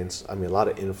guidance. I mean, a lot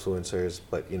of influencers,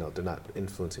 but they're not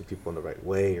influencing people in the right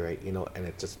way, right? And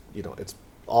it just it's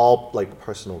all like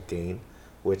personal gain,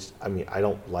 which I mean I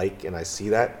don't like, and I see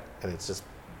that, and it's just,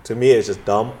 to me it's just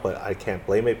dumb. But I can't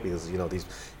blame it because these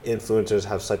influencers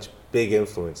have such big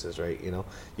influences, right?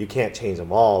 You can't change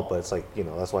them all, but it's like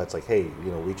that's why it's like, hey,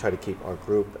 we try to keep our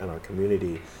group and our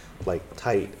community like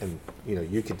tight, and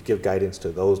you could give guidance to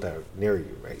those that are near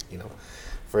you, right?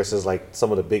 Versus like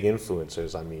some of the big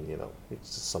influencers. I mean, it's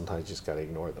just, sometimes you just gotta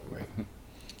ignore them, right?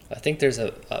 I think there's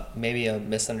maybe a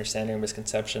misunderstanding or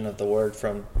misconception of the word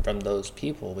from those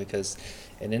people, because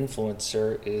an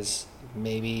influencer is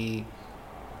maybe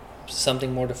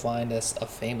something more defined as a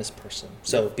famous person.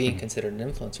 So being considered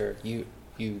an influencer,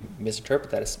 you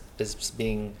misinterpret that as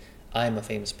being, I'm a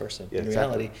famous person. In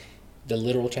reality, the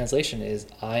literal translation is,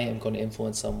 I am going to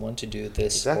influence someone to do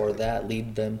this or that,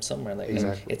 lead them somewhere. Like,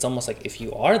 it's almost like if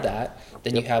you are that,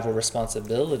 then you have a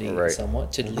responsibility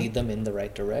somewhat to lead them in the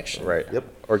right direction. Right. Yep.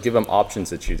 Or give them options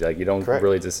to choose. Like you don't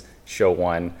really just show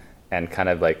one and kind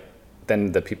of like,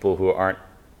 then the people who aren't,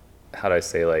 how do I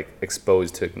say, like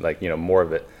exposed to like, more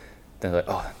of it, they're like,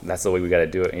 oh, that's the way we got to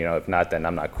do it. If not, then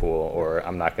I'm not cool, or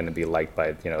I'm not going to be liked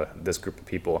by, this group of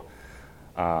people.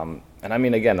 And I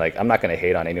mean, again, like I'm not going to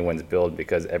hate on anyone's build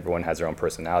because everyone has their own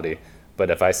personality. But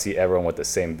if I see everyone with the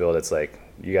same build, it's like,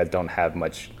 you guys don't have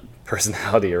much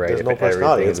personality, right? There's no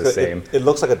personality. Everything is the same. It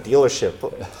looks like a dealership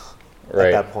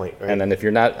at that point, right? And then if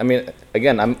you're not, I mean,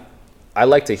 again, I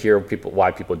like to hear why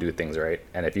people do things, right?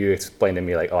 And if you explain to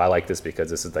me like, oh, I like this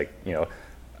because this is like,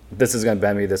 this is going to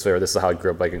bend me this way, or this is how I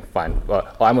grew up, I can find,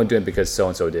 I'm going to do it because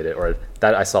so-and-so did it, or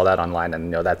that I saw that online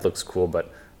and, that looks cool,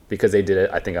 but because they did it,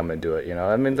 I think I'm going to do it,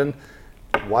 I mean, then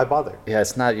why bother? Yeah,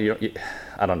 it's not,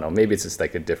 I don't know, maybe it's just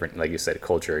like a different, like you said,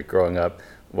 culture. Growing up,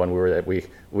 when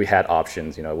we had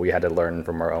options, we had to learn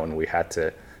from our own, we had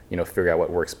to, figure out what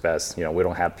works best. We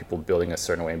don't have people building a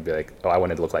certain way and be like, oh, I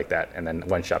want it to look like that, and then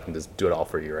one shop can just do it all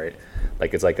for you, right?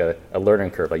 Like it's like a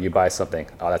learning curve. Like you buy something,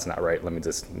 oh, that's not right, let me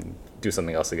just do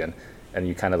something else again. And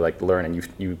you kind of like learn, and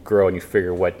you grow, and you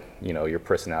figure what your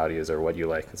personality is or what you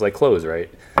like. It's like clothes, right?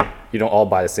 You don't all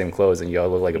buy the same clothes and you all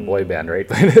look like a boy band, right?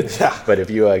 But if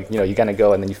you you kind of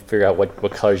go and then you figure out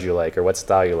what colors you like or what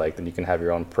style you like, then you can have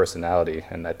your own personality.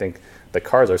 And I think the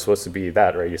cars are supposed to be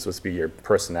that, right? You're supposed to be your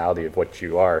personality of what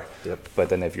you are. Yep. But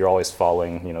then if you're always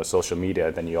following social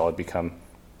media, then you all become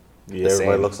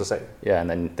everybody looks the same. Yeah,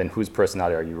 and then whose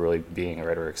personality are you really being,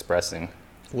 right, or expressing?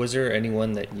 Was there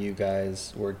anyone that you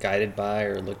guys were guided by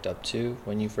or looked up to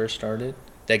when you first started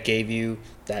that gave you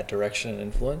that direction and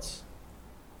influence?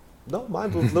 No,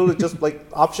 mine was literally just like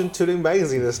Option Tuning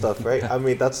Magazine and stuff, right? I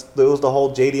mean, it was the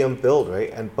whole JDM build,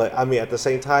 right? But I mean, at the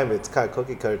same time, it's kind of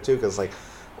cookie cutter too, because like,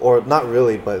 or not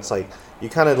really, but it's like you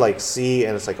kind of like see,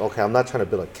 and it's like, okay, I'm not trying to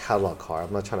build a catalog car.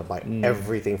 I'm not trying to buy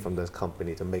everything from this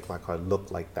company to make my car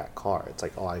look like that car. It's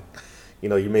like, oh,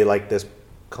 you may like this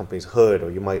company's hood, or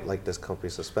you might like this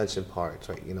company's suspension parts,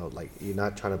 right? Like you're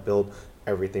not trying to build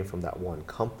everything from that one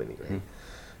company, right?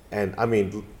 And I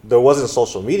mean, there wasn't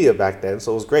social media back then,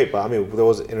 so it was great. But I mean, there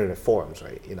was internet forums,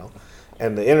 right?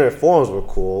 And the internet forums were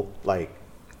cool, like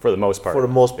For the most part. For the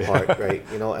most part, right?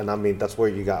 You know, and I mean that's where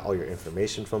you got all your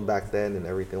information from back then and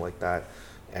everything like that.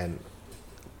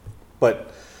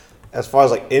 But as far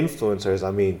as like influencers,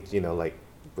 I mean, you know, like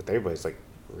with everybody's like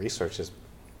research is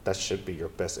that should be your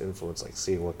best influence, like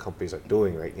seeing what companies are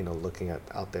doing, right? You know, looking at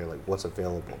out there like what's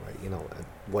available, right? You know, and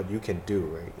what you can do,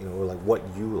 right? You know, or like what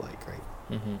you like, right?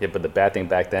 Yeah, but the bad thing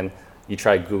back then, you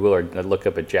try Google or look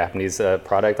up a Japanese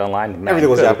product online. Man, Everything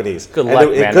was Japanese. Good And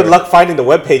luck, man. Good luck finding the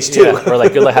webpage too. Yeah, or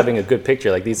like good luck having a good picture.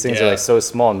 Like these things are Yeah. like so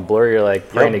small and blurry. You're like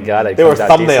praying to God it They were comes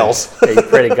out thumbnails. decent. Yeah, you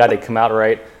pray to God they come out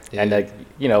right. Yeah. And like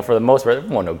you know, for the most part,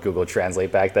 everyone know Google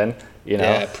Translate back then. You know,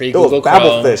 Yeah, It was pre-Google Chrome.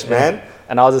 Babelfish, man.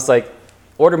 and I was just like,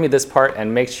 order me this part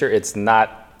and make sure it's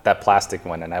not that plastic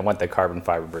one. And I want the carbon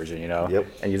fiber version. You know. Yep.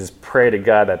 And you just pray to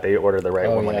God that they order the right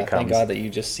Oh one when yeah, it comes. thank God that you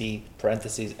just see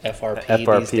parentheses FRP,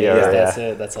 FRP, these days. yeah. That's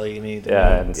it. That's all you need. To Yeah,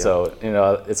 know. and so you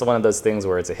know, it's one of those things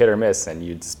where it's a hit or miss, and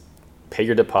you just pay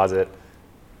your deposit,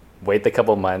 wait a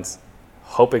couple months,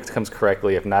 hope it comes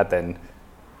correctly. If not, then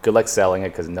good luck selling it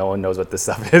because no one knows what this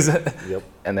stuff is. Yep.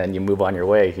 And then you move on your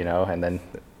way, you know. And then,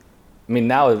 I mean,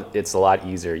 now it's a lot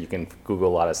easier. You can Google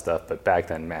a lot of stuff, but back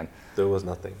then, man, There was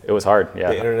nothing. it was hard. Yeah,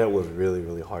 The internet was really,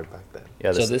 really hard back then.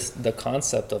 yeah. So the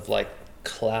concept of like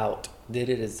clout, did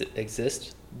it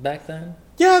exist back then?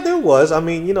 Yeah, there was. I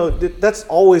mean, you know, that's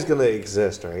always going to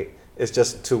exist, right? It's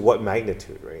just to what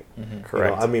magnitude, right?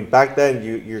 Correct. You know, I mean, back then,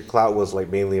 your clout was like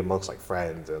mainly amongst like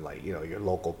friends and like you know your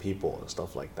local people and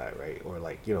stuff like that, right? Or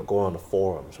like you know going on the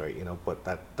forums, right? You know, but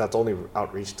that's only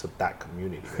outreach to that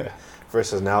community, right?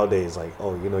 Versus nowadays, like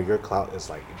oh, you know, your clout is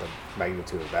like the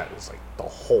magnitude of that is like the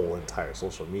whole entire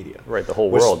social media, Right, the whole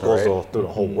which world, goes right? through the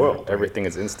whole world. Right? Everything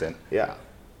is instant. Yeah.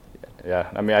 Yeah,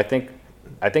 I mean, I think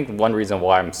one reason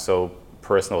why I'm so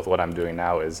personal with what I'm doing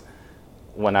now is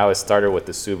when I was started with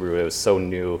the Subaru, it was so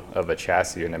new of a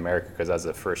chassis in America because that was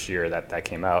the first year that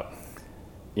came out.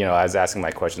 You know, I was asking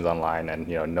my questions online, and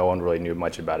you know, no one really knew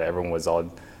much about it. Everyone was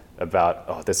all about,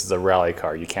 oh, this is a rally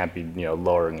car. You can't be, you know,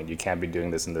 lowering it. You can't be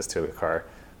doing this and this to a car.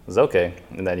 I was okay,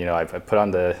 and then you know, I put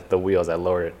on the wheels, I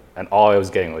lowered it, and all I was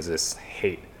getting was this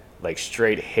hate, like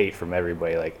straight hate from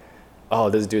everybody, like, oh,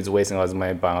 this dude's wasting all his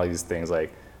money buying all these things,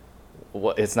 like.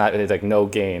 Well, it's like no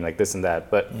gain, like this and that.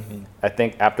 But I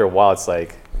think after a while, it's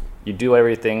like you do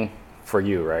everything for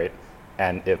you, right?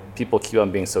 And if people keep on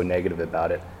being so negative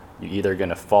about it, you're either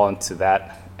gonna fall into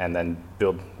that and then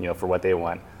build, you know, for what they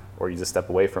want, or you just step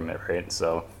away from it, right?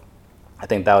 So I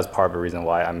think that was part of the reason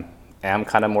why am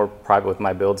kind of more private with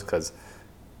my builds, because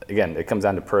again, it comes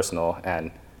down to personal.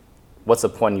 And what's the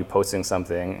point in you posting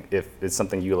something if it's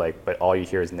something you like, but all you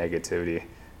hear is negativity?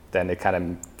 Then it kind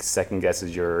of second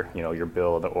guesses your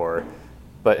build,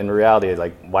 but in reality,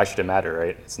 like, why should it matter,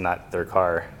 right? It's not their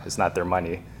car, it's not their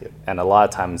money. Yep. And a lot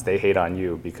of times they hate on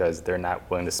you because they're not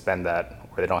willing to spend that,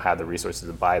 or they don't have the resources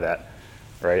to buy that,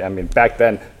 right? I mean, back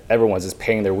then, everyone's just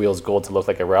painting their wheels gold to look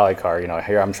like a rally car. You know,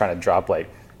 here I'm trying to drop like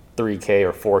 3K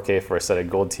or 4K for a set of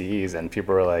gold TEs, and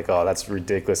people are like, oh, that's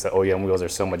ridiculous, the OEM wheels are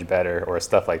so much better, or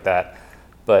stuff like that.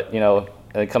 But, you know,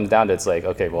 and it comes down to, it's like,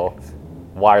 okay, well,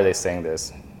 why are they saying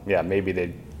this? Yeah, maybe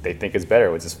they think it's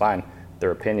better, which is fine.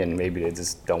 Their opinion, maybe they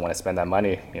just don't want to spend that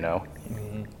money, you know.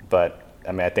 But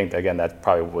I mean, I think again that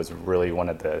probably was really one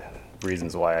of the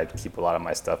reasons why I keep a lot of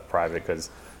my stuff private, because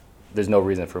there's no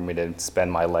reason for me to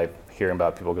spend my life hearing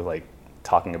about people like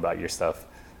talking about your stuff,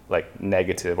 like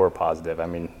negative or positive. I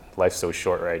mean, life's so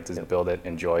short, right? Just build it,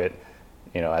 enjoy it.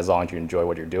 You know, as long as you enjoy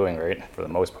what you're doing, right? For the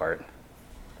most part.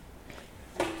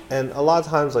 And a lot of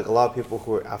times, like a lot of people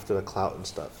who are after the clout and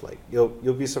stuff, like you'll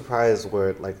be surprised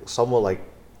where like someone like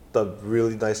the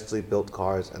really nicely built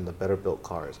cars and the better built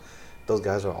cars, those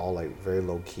guys are all like very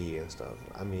low key and stuff.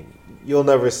 I mean, you'll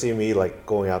never see me like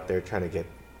going out there trying to get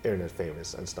internet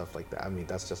famous and stuff like that. I mean,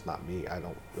 that's just not me. I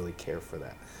don't really care for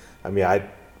that. I mean,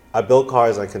 I build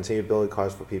cars. I continue building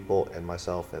cars for people and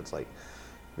myself, and it's like,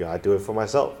 you know, I do it for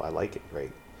myself. I like it,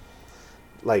 right?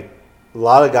 Like a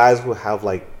lot of guys who have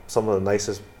like some of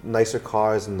the nicer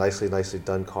cars and nicely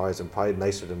done cars, and probably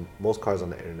nicer than most cars on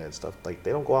the internet and stuff. Like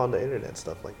they don't go out on the internet and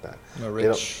stuff like that. No, They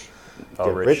don't- Rich. Oh,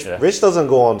 yeah, Rich, yeah. Rich doesn't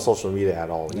go on social media at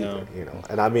all either, No. you know.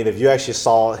 And I mean, if you actually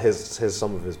saw his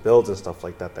some of his builds and stuff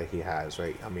like that he has,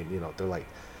 right? I mean, you know, they're like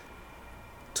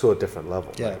to a different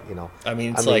level, Yeah. right? You know. I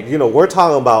mean, it's like you know, we're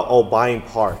talking about buying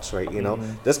parts, right? You know,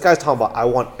 Mm-hmm. this guy's talking about I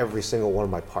want every single one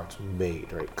of my parts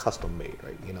made, right? Custom made,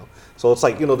 right? You know, so it's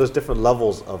like, you know, there's different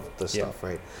levels of the Yeah. stuff,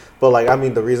 right? But like, I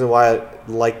mean, the reason why I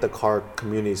like the car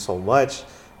community so much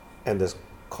and this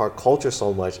car culture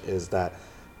so much is that,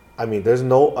 I mean, there's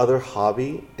no other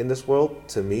hobby in this world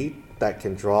to me that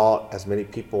can draw as many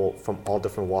people from all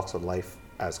different walks of life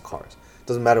as cars.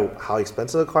 doesn't matter how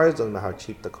expensive the car is, doesn't matter how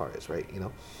cheap the car is, right? You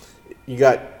know, you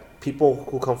got people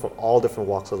who come from all different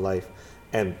walks of life,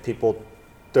 and people.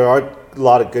 There are a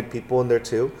lot of good people in there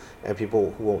too, and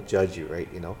people who won't judge you, right?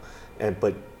 You know,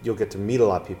 but you'll get to meet a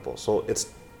lot of people. So it's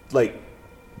like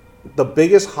the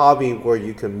biggest hobby where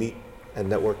you can meet and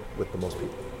network with the most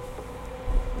people.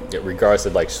 Yeah, regardless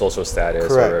of like social status.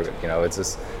 Correct. Or, you know, it's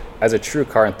just, as a true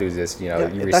car enthusiast, you know, Yeah,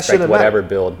 you that respect shouldn't whatever matter.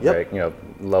 build, Yep. right? You know,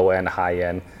 low end, high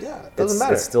end. Yeah, it doesn't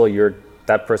matter. It's still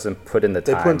that person put in the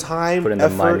They time. put in time, put in the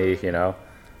effort. money, you know.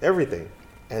 Everything,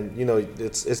 and you know,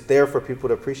 it's there for people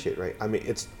to appreciate, right? I mean,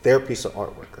 it's their piece of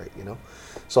artwork, right? You know,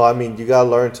 so I mean, you gotta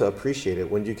learn to appreciate it.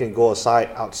 When you can go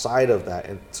outside of that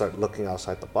and start looking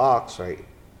outside the box, right?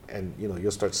 And you know,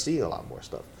 you'll start seeing a lot more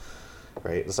stuff,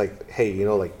 right? It's like, hey, you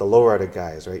know, like the lowrider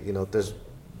guys, right? You know, those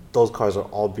cars are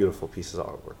all beautiful pieces of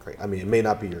artwork, right? I mean, it may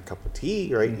not be your cup of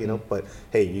tea, right? You know, but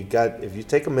hey, if you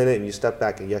take a minute and you step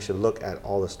back and you actually look at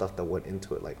all the stuff that went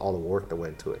into it, like all the work that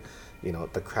went into it, you know,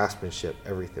 the craftsmanship,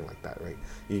 everything like that, right?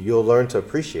 You'll learn to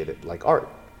appreciate it like art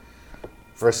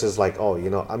versus like, oh, you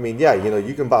know, I mean, yeah, you know,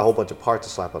 you can buy a whole bunch of parts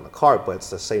to slap on the car, but it's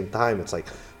the same time, it's like,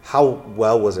 how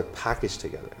well was it packaged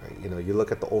together, right? You know, you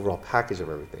look at the overall package of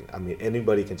everything. I mean,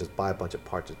 anybody can just buy a bunch of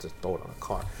parts and just throw it on a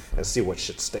car and see what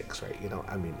shit sticks, right? You know,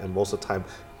 I mean, and most of the time,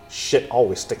 shit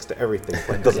always sticks to everything,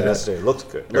 but it doesn't Yeah. necessarily look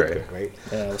good, right?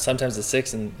 Yeah, well, sometimes it's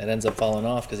 6 and it ends up falling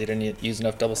off because you didn't use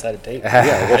enough double-sided tape.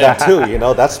 Yeah, well, that too, you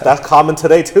know, that's common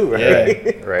today too, right?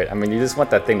 Yeah. Right. I mean, you just want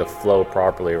that thing to flow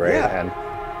properly, right? Yeah.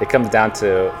 And it comes down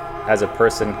to, as a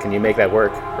person, can you make that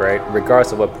work, right?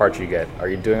 Regardless of what parts you get. Are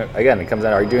you doing it, again, it comes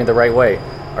down, are you doing it the right way?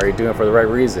 Are you doing it for the right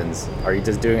reasons? Are you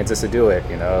just doing it just to do it,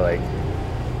 you know? Like,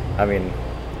 I mean,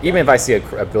 even if I see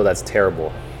a build that's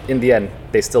terrible, in the end,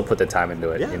 they still put the time into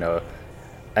it, Yeah. you know?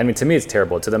 I mean, to me, it's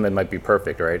terrible. To them, it might be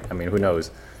perfect, right? I mean, who knows?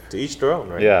 To each their own,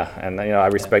 right? Yeah, and you know, I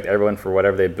respect everyone for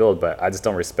whatever they build, but I just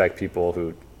don't respect people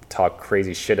who talk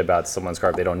crazy shit about someone's car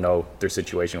if they don't know their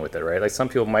situation with it, right? Like some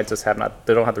people might just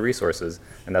they don't have the resources,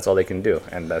 and that's all they can do,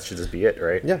 and that should just be it,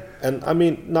 right? Yeah, and I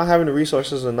mean, not having the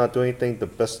resources and not doing anything, the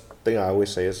best thing I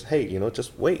always say is, hey, you know,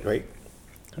 just wait, right?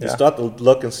 Yeah. Just start to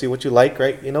look and see what you like,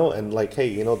 right? You know, and like, hey,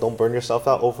 you know, don't burn yourself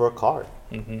out over a car.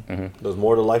 There's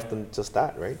more to life than just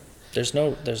that, right? There's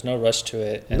no rush to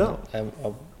it. And No.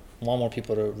 I want more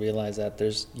people to realize that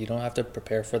you don't have to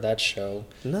prepare for that show.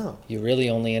 No. You really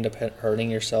only end up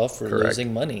hurting yourself or Correct.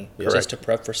 losing money Correct. just to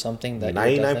prep for something that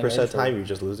 99% you're of the time, you're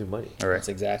just losing money. All right. That's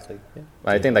exactly.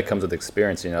 I think that comes with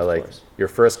experience, you know, like course. your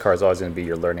first car is always going to be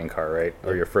your learning car, right?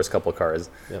 Or your first couple cars.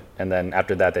 Yep. And then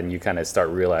after that, then you kind of start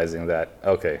realizing that,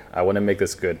 okay, I want to make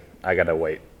this good. I got to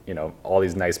wait. You know, all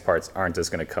these nice parts aren't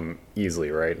just going to come easily,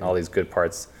 right? And all these good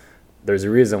parts, there's a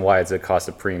reason why it's a cost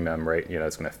of premium, right? You know,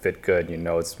 it's going to fit good. You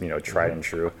know, it's, you know, tried and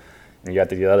true. And you got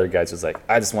the other guys who's like,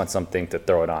 I just want something to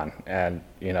throw it on. And,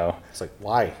 you know, It's like,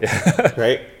 why?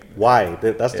 Right? Why?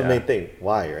 That's the Yeah. main thing.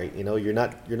 Why, right? You know, you're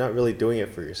not really doing it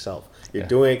for yourself. You're Yeah.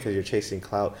 doing it because you're chasing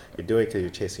clout. You're doing it because you're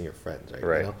chasing your friends, right?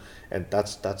 Right. You know? And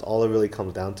that's all it really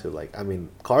comes down to. Like, I mean,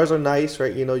 cars are nice,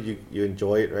 right? You know, you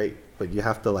enjoy it, right? But you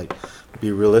have to like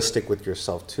be realistic with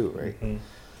yourself too, right?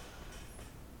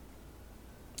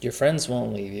 Your friends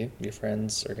won't leave you. Your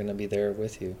friends are going to be there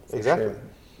with you. For Exactly. Sure.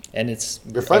 And it's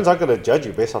Your friends aren't gonna judge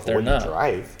you based off of They're what not. you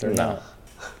drive. They're No. not.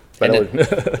 But And it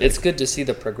would- it's good to see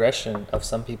the progression of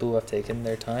some people who have taken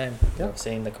their time, Yeah.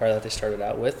 seeing the car that they started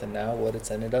out with and now what it's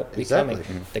ended up becoming.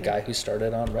 Exactly. The guy who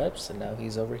started on reps and now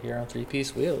he's over here on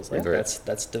 3-piece wheels. Like Right.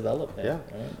 that's development.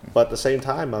 Yeah. Right? But at the same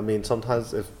time, I mean,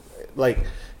 sometimes if like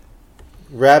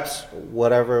reps,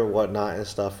 whatever, whatnot, and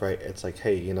stuff, right? It's like,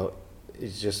 hey, you know,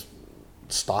 it's just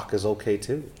stock is okay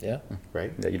too, Yeah.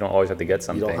 right? yeah, you don't always have to get You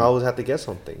something. don't always have to get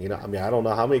something, you know. I mean, I don't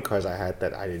know how many cars I had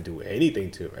that I didn't do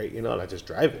anything to, right? You know, and I just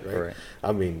drive it, right? Right.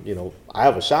 I mean, you know, I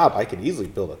have a shop, I could easily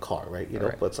build a car, right? You know,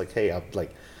 Right. but it's like, hey, I'm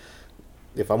like,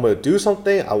 if I'm gonna do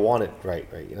something, I want it right?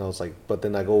 You know, it's like, but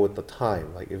then I go with the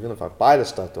time. Like, even if I buy the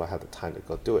stuff, do I have the time to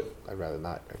go do it? I'd rather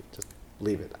not, right? Just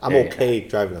leave it. I'm Yeah, okay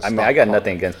driving a I stock mean, I got car.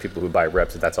 nothing against people who buy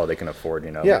reps if that's all they can afford,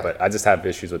 you know. Yeah. But I just have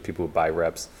issues with people who buy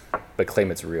reps but claim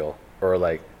it's real,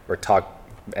 or talk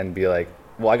and be like,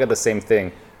 well, I got the same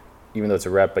thing, even though it's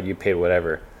a rep, but you paid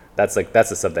whatever. That's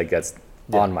the stuff that gets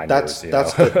on my nerves. You know?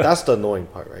 That's the annoying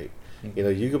part, right? You know,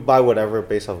 you could buy whatever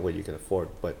based off what you can afford,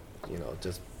 but you know,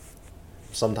 just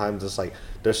sometimes it's like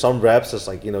there's some reps. It's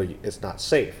like, you know, it's not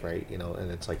safe, right? You know,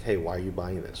 and it's like, hey, why are you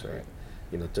buying this, right?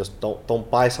 You know, just don't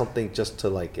buy something just to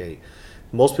like a.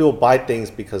 Most people buy things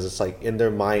because it's like in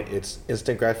their mind it's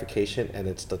instant gratification, and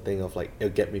it's the thing of like,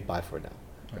 it'll get me by for now,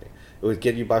 right? It would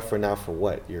get you by for now for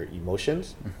what? Your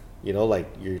emotions, You know, like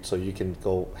so you can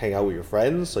go hang out with your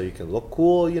friends, so you can look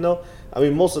cool. You know, I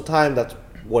mean, most of the time that's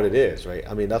what it is, right?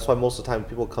 I mean, that's why most of the time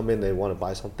people come in, they want to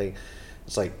buy something.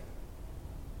 It's like,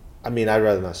 I mean, I'd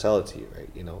rather not sell it to you, right?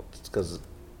 You know, it's because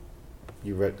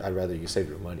I'd rather you save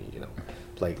your money. You know,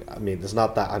 like, I mean, it's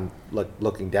not that I'm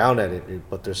looking down at it,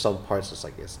 but there's some parts it's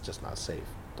like it's just not safe.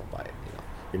 Don't buy it. You know,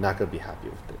 you're not gonna be happy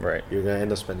with it. Right. You're gonna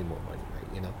end up spending more money,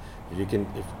 right? You know,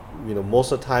 if you know,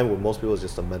 most of the time with most people it's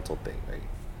just a mental thing, right?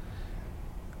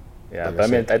 Yeah, Like but I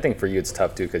mean, said. I think for you it's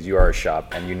tough too because you are a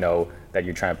shop and you know that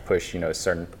you're trying to push, a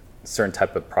certain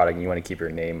type of product and you want to keep your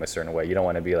name a certain way. You don't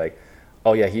want to be like,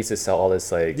 oh yeah, he used to sell all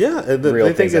this like And real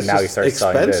they think things and it's now he just starts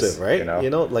selling expensive, this, right? You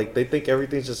know, like they think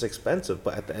everything's just expensive,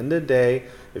 but at the end of the day,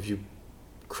 if you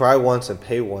cry once and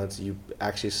pay once, you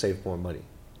actually save more money.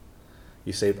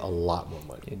 You save a lot more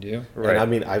money. You do? Right. And I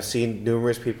mean, I've seen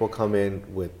numerous people come in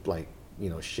with like, you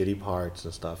know, shitty parts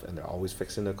and stuff, and they're always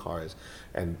fixing their cars.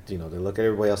 And, you know, they look at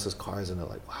everybody else's cars and they're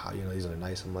like, wow, you know, these are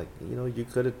nice. I'm like, you know, you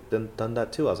could have done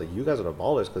that too. I was like, you guys are the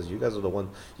ballers because you guys are the one,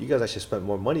 you guys actually spent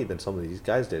more money than some of these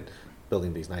guys did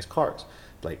building these nice cars.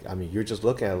 Like, I mean, you're just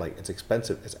looking at it like it's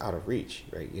expensive, it's out of reach,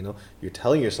 right? You know, you're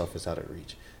telling yourself it's out of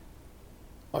reach.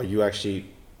 Are you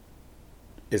actually,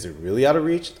 is it really out of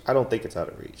reach? I don't think it's out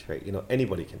of reach, right? You know,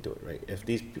 anybody can do it, right? If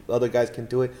these other guys can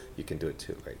do it, you can do it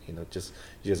too, right? You know, you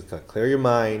just gotta clear your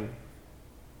mind,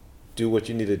 do what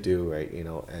you need to do, right? You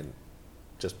know, and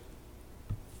just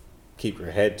keep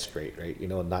your head straight, right? You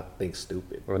know, and not think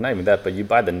stupid. Well, not even that, but you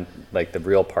buy the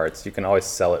real parts, you can always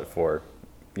sell it for,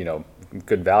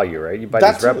 good value, right? You buy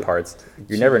these rep parts,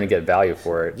 you're never gonna get value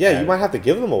for it. Yeah, you might have to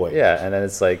give them away. Yeah, and then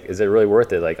it's like, is it really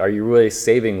worth it? Like, are you really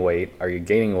saving weight? Are you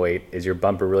gaining weight? Is your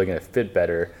bumper really gonna fit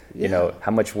better? Yeah. You know,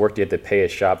 how much work do you have to pay a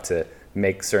shop to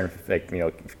make certain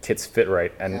kits fit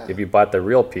right? And if you bought the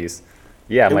real piece,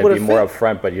 it might be would've more fit.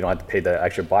 upfront, but you don't have to pay the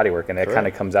extra body work, and it Correct. kind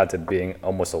of comes out to being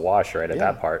almost a wash, right? At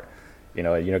Yeah. that part,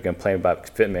 you complain about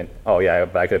fitment. Oh yeah,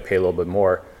 but I could pay a little bit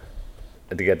more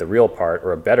to get the real part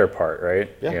or a better part, right?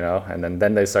 Yeah. And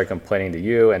then they start complaining to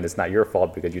you, and it's not your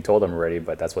fault because you told them already,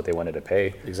 but that's what they wanted to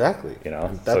pay. Exactly.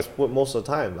 And that's what most of the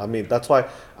time. I mean, that's why.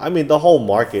 I mean, the whole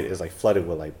market is like flooded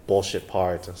with like bullshit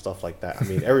parts and stuff like that. I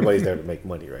mean, everybody's there to make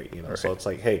money, right? You know, Right. so it's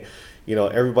like, hey,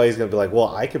 everybody's gonna be like,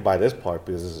 well, I could buy this part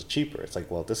because this is cheaper. It's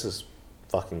like, well, this is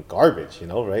fucking garbage,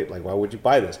 right? Like, why would you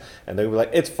buy this? And they'll be like,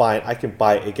 it's fine, I can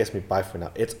buy it. It gets me by for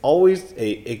now. It's always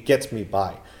it gets me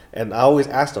by. And I always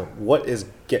ask them, what is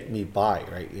get me by,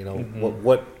 right?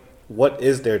 What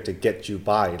is there to get you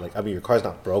by? Like, I mean, your car's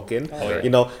not broken. Right.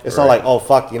 It's not like, oh,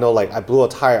 fuck, like I blew a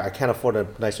tire. I can't afford a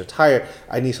nicer tire.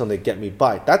 I need something to get me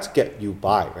by. That's get you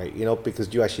by, right?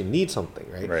 Because you actually need something,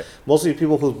 right? Right. Most of the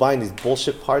people who's buying these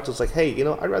bullshit parts, it's like, hey,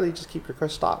 I'd rather you just keep your car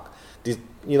stock.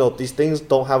 These things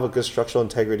don't have a good structural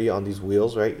integrity on these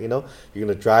wheels, right? You're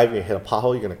gonna drive, you're gonna hit a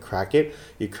pothole, you're gonna crack it.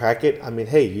 You crack it. I mean,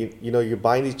 hey, you're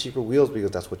buying these cheaper wheels because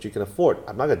that's what you can afford.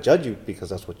 I'm not gonna judge you because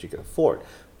that's what you can afford.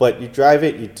 But you drive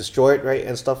it, you destroy it, right,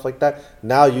 and stuff like that.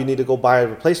 Now you need to go buy a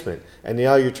replacement, and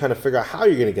now you're trying to figure out how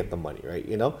you're gonna get the money, right?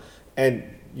 And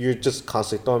you're just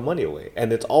constantly throwing money away,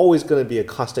 and it's always gonna be a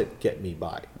constant get me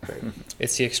by, right?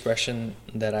 It's the expression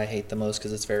that I hate the most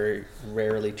because it's very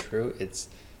rarely true. It's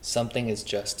something is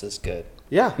just as good.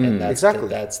 Yeah, And that's exactly.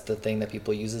 that's the thing that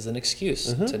people use as an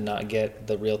excuse to not get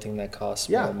the real thing that costs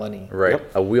Yeah. more money. Right.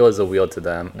 Yep. A wheel is a wheel to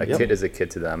them. A Yep. kit is a kit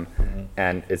to them.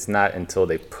 And it's not until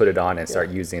they put it on and start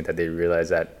using it that they realize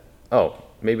that, oh,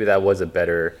 maybe that was a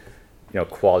better,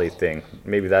 quality thing.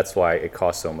 Maybe that's why it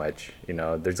costs so much.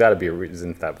 There's got to be a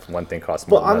reason that one thing costs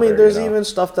more Well, than I mean, another, there's even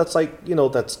stuff that's like,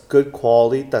 that's good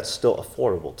quality that's still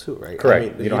affordable too, right? Correct. I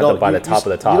mean, You don't have to buy the top of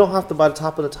the top. You don't have to buy the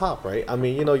top of the top, right? I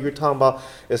mean, you're talking about,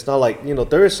 it's not like,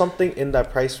 there is something in that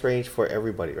price range for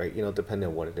everybody, right? Depending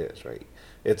on what it is, right?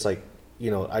 It's like,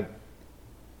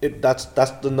 that's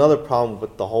another problem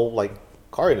with the whole like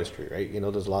car industry, right?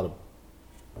 There's a lot of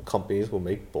companies who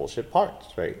make bullshit parts,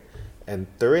 right? And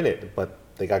they're in it, but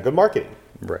they got good marketing.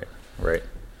 Right. Right.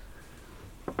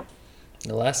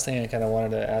 The last thing I kind of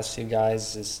wanted to ask you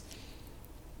guys is,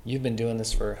 you've been doing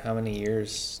this for how many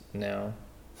years now?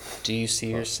 Do you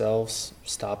see yourselves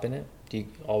stopping it? Do you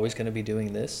always going to be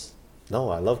doing this? No,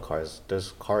 I love cars.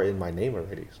 There's car in my name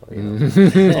already, so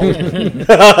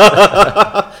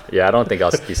Yeah, I don't think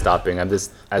I'll be stopping. I'm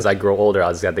just, as I grow older,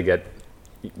 I'll just have to get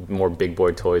more big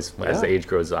boy toys as the age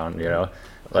grows on,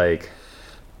 Like,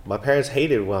 my parents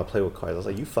hated when I played with cars. I was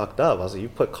like, you fucked up. I was like, you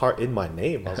put car in my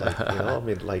name. I was like, I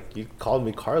mean, like, you called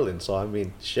me Carlin, so I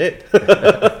mean, shit.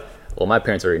 well, my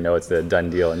parents already know it's a done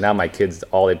deal. And now my kids,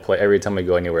 all they play, every time we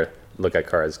go anywhere, look at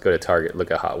cars, go to Target, look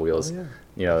at Hot Wheels. Oh,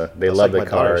 yeah. They That's love like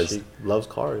the my daughter. cars. She loves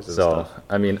cars and So, stuff.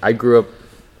 I mean, I grew up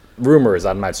rumors,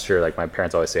 I'm not sure, like my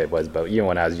parents always say it was, but even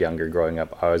when I was younger growing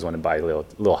up, I always wanted to buy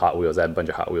little Hot Wheels. I had a bunch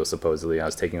of Hot Wheels supposedly, and I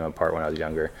was taking them apart when I was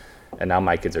younger. And now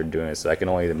my kids are doing it, so I can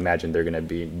only imagine they're going to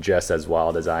be just as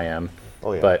wild as I am.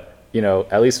 Oh, yeah. But, you know,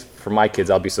 at least for my kids,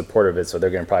 I'll be supportive of it, so they're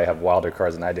going to probably have wilder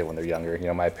cars than I did when they're younger. You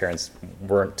know, my parents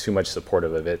weren't too much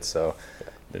supportive of it, so,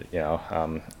 you know,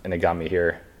 and it got me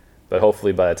here. But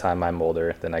hopefully by the time I'm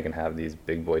older, then I can have these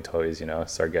big boy toys, you know,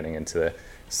 start getting into the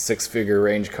 6-figure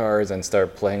range cars and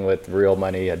start playing with real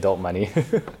money, adult money.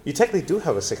 You technically do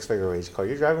have a 6-figure range car.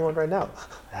 You're driving one right now.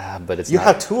 But it's You not.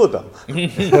 have 2 of them.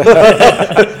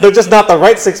 They're just not the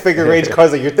right 6-figure range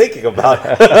cars that you're thinking about.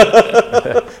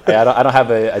 Yeah, I don't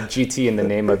have a GT in the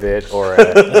name of it or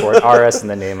an RS in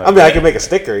the name of it. I mean, I can make a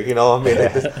sticker, you know. I mean,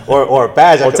 or a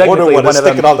badge. Well, I can order technically, one and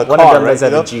stick it on the car, one of them right? does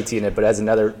have You know? a GT in it, but it has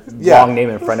another Yeah. long name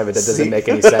in front of it that doesn't See? make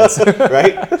any sense.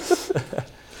 Right?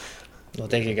 Well,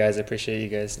 thank you guys. I appreciate you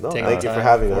guys No, taking thank the you time for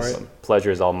having for us. it.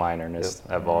 Pleasure is all mine, Ernest.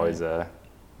 Yep. I've always would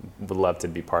love to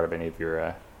be part of any of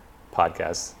your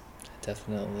podcasts.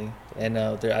 Definitely. And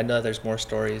I know there's more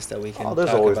stories that we can Oh, there's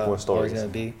talk always about. more stories. Always going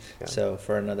to be. Yeah. So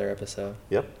for another episode.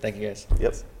 Yep. Thank you guys.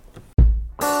 Yep.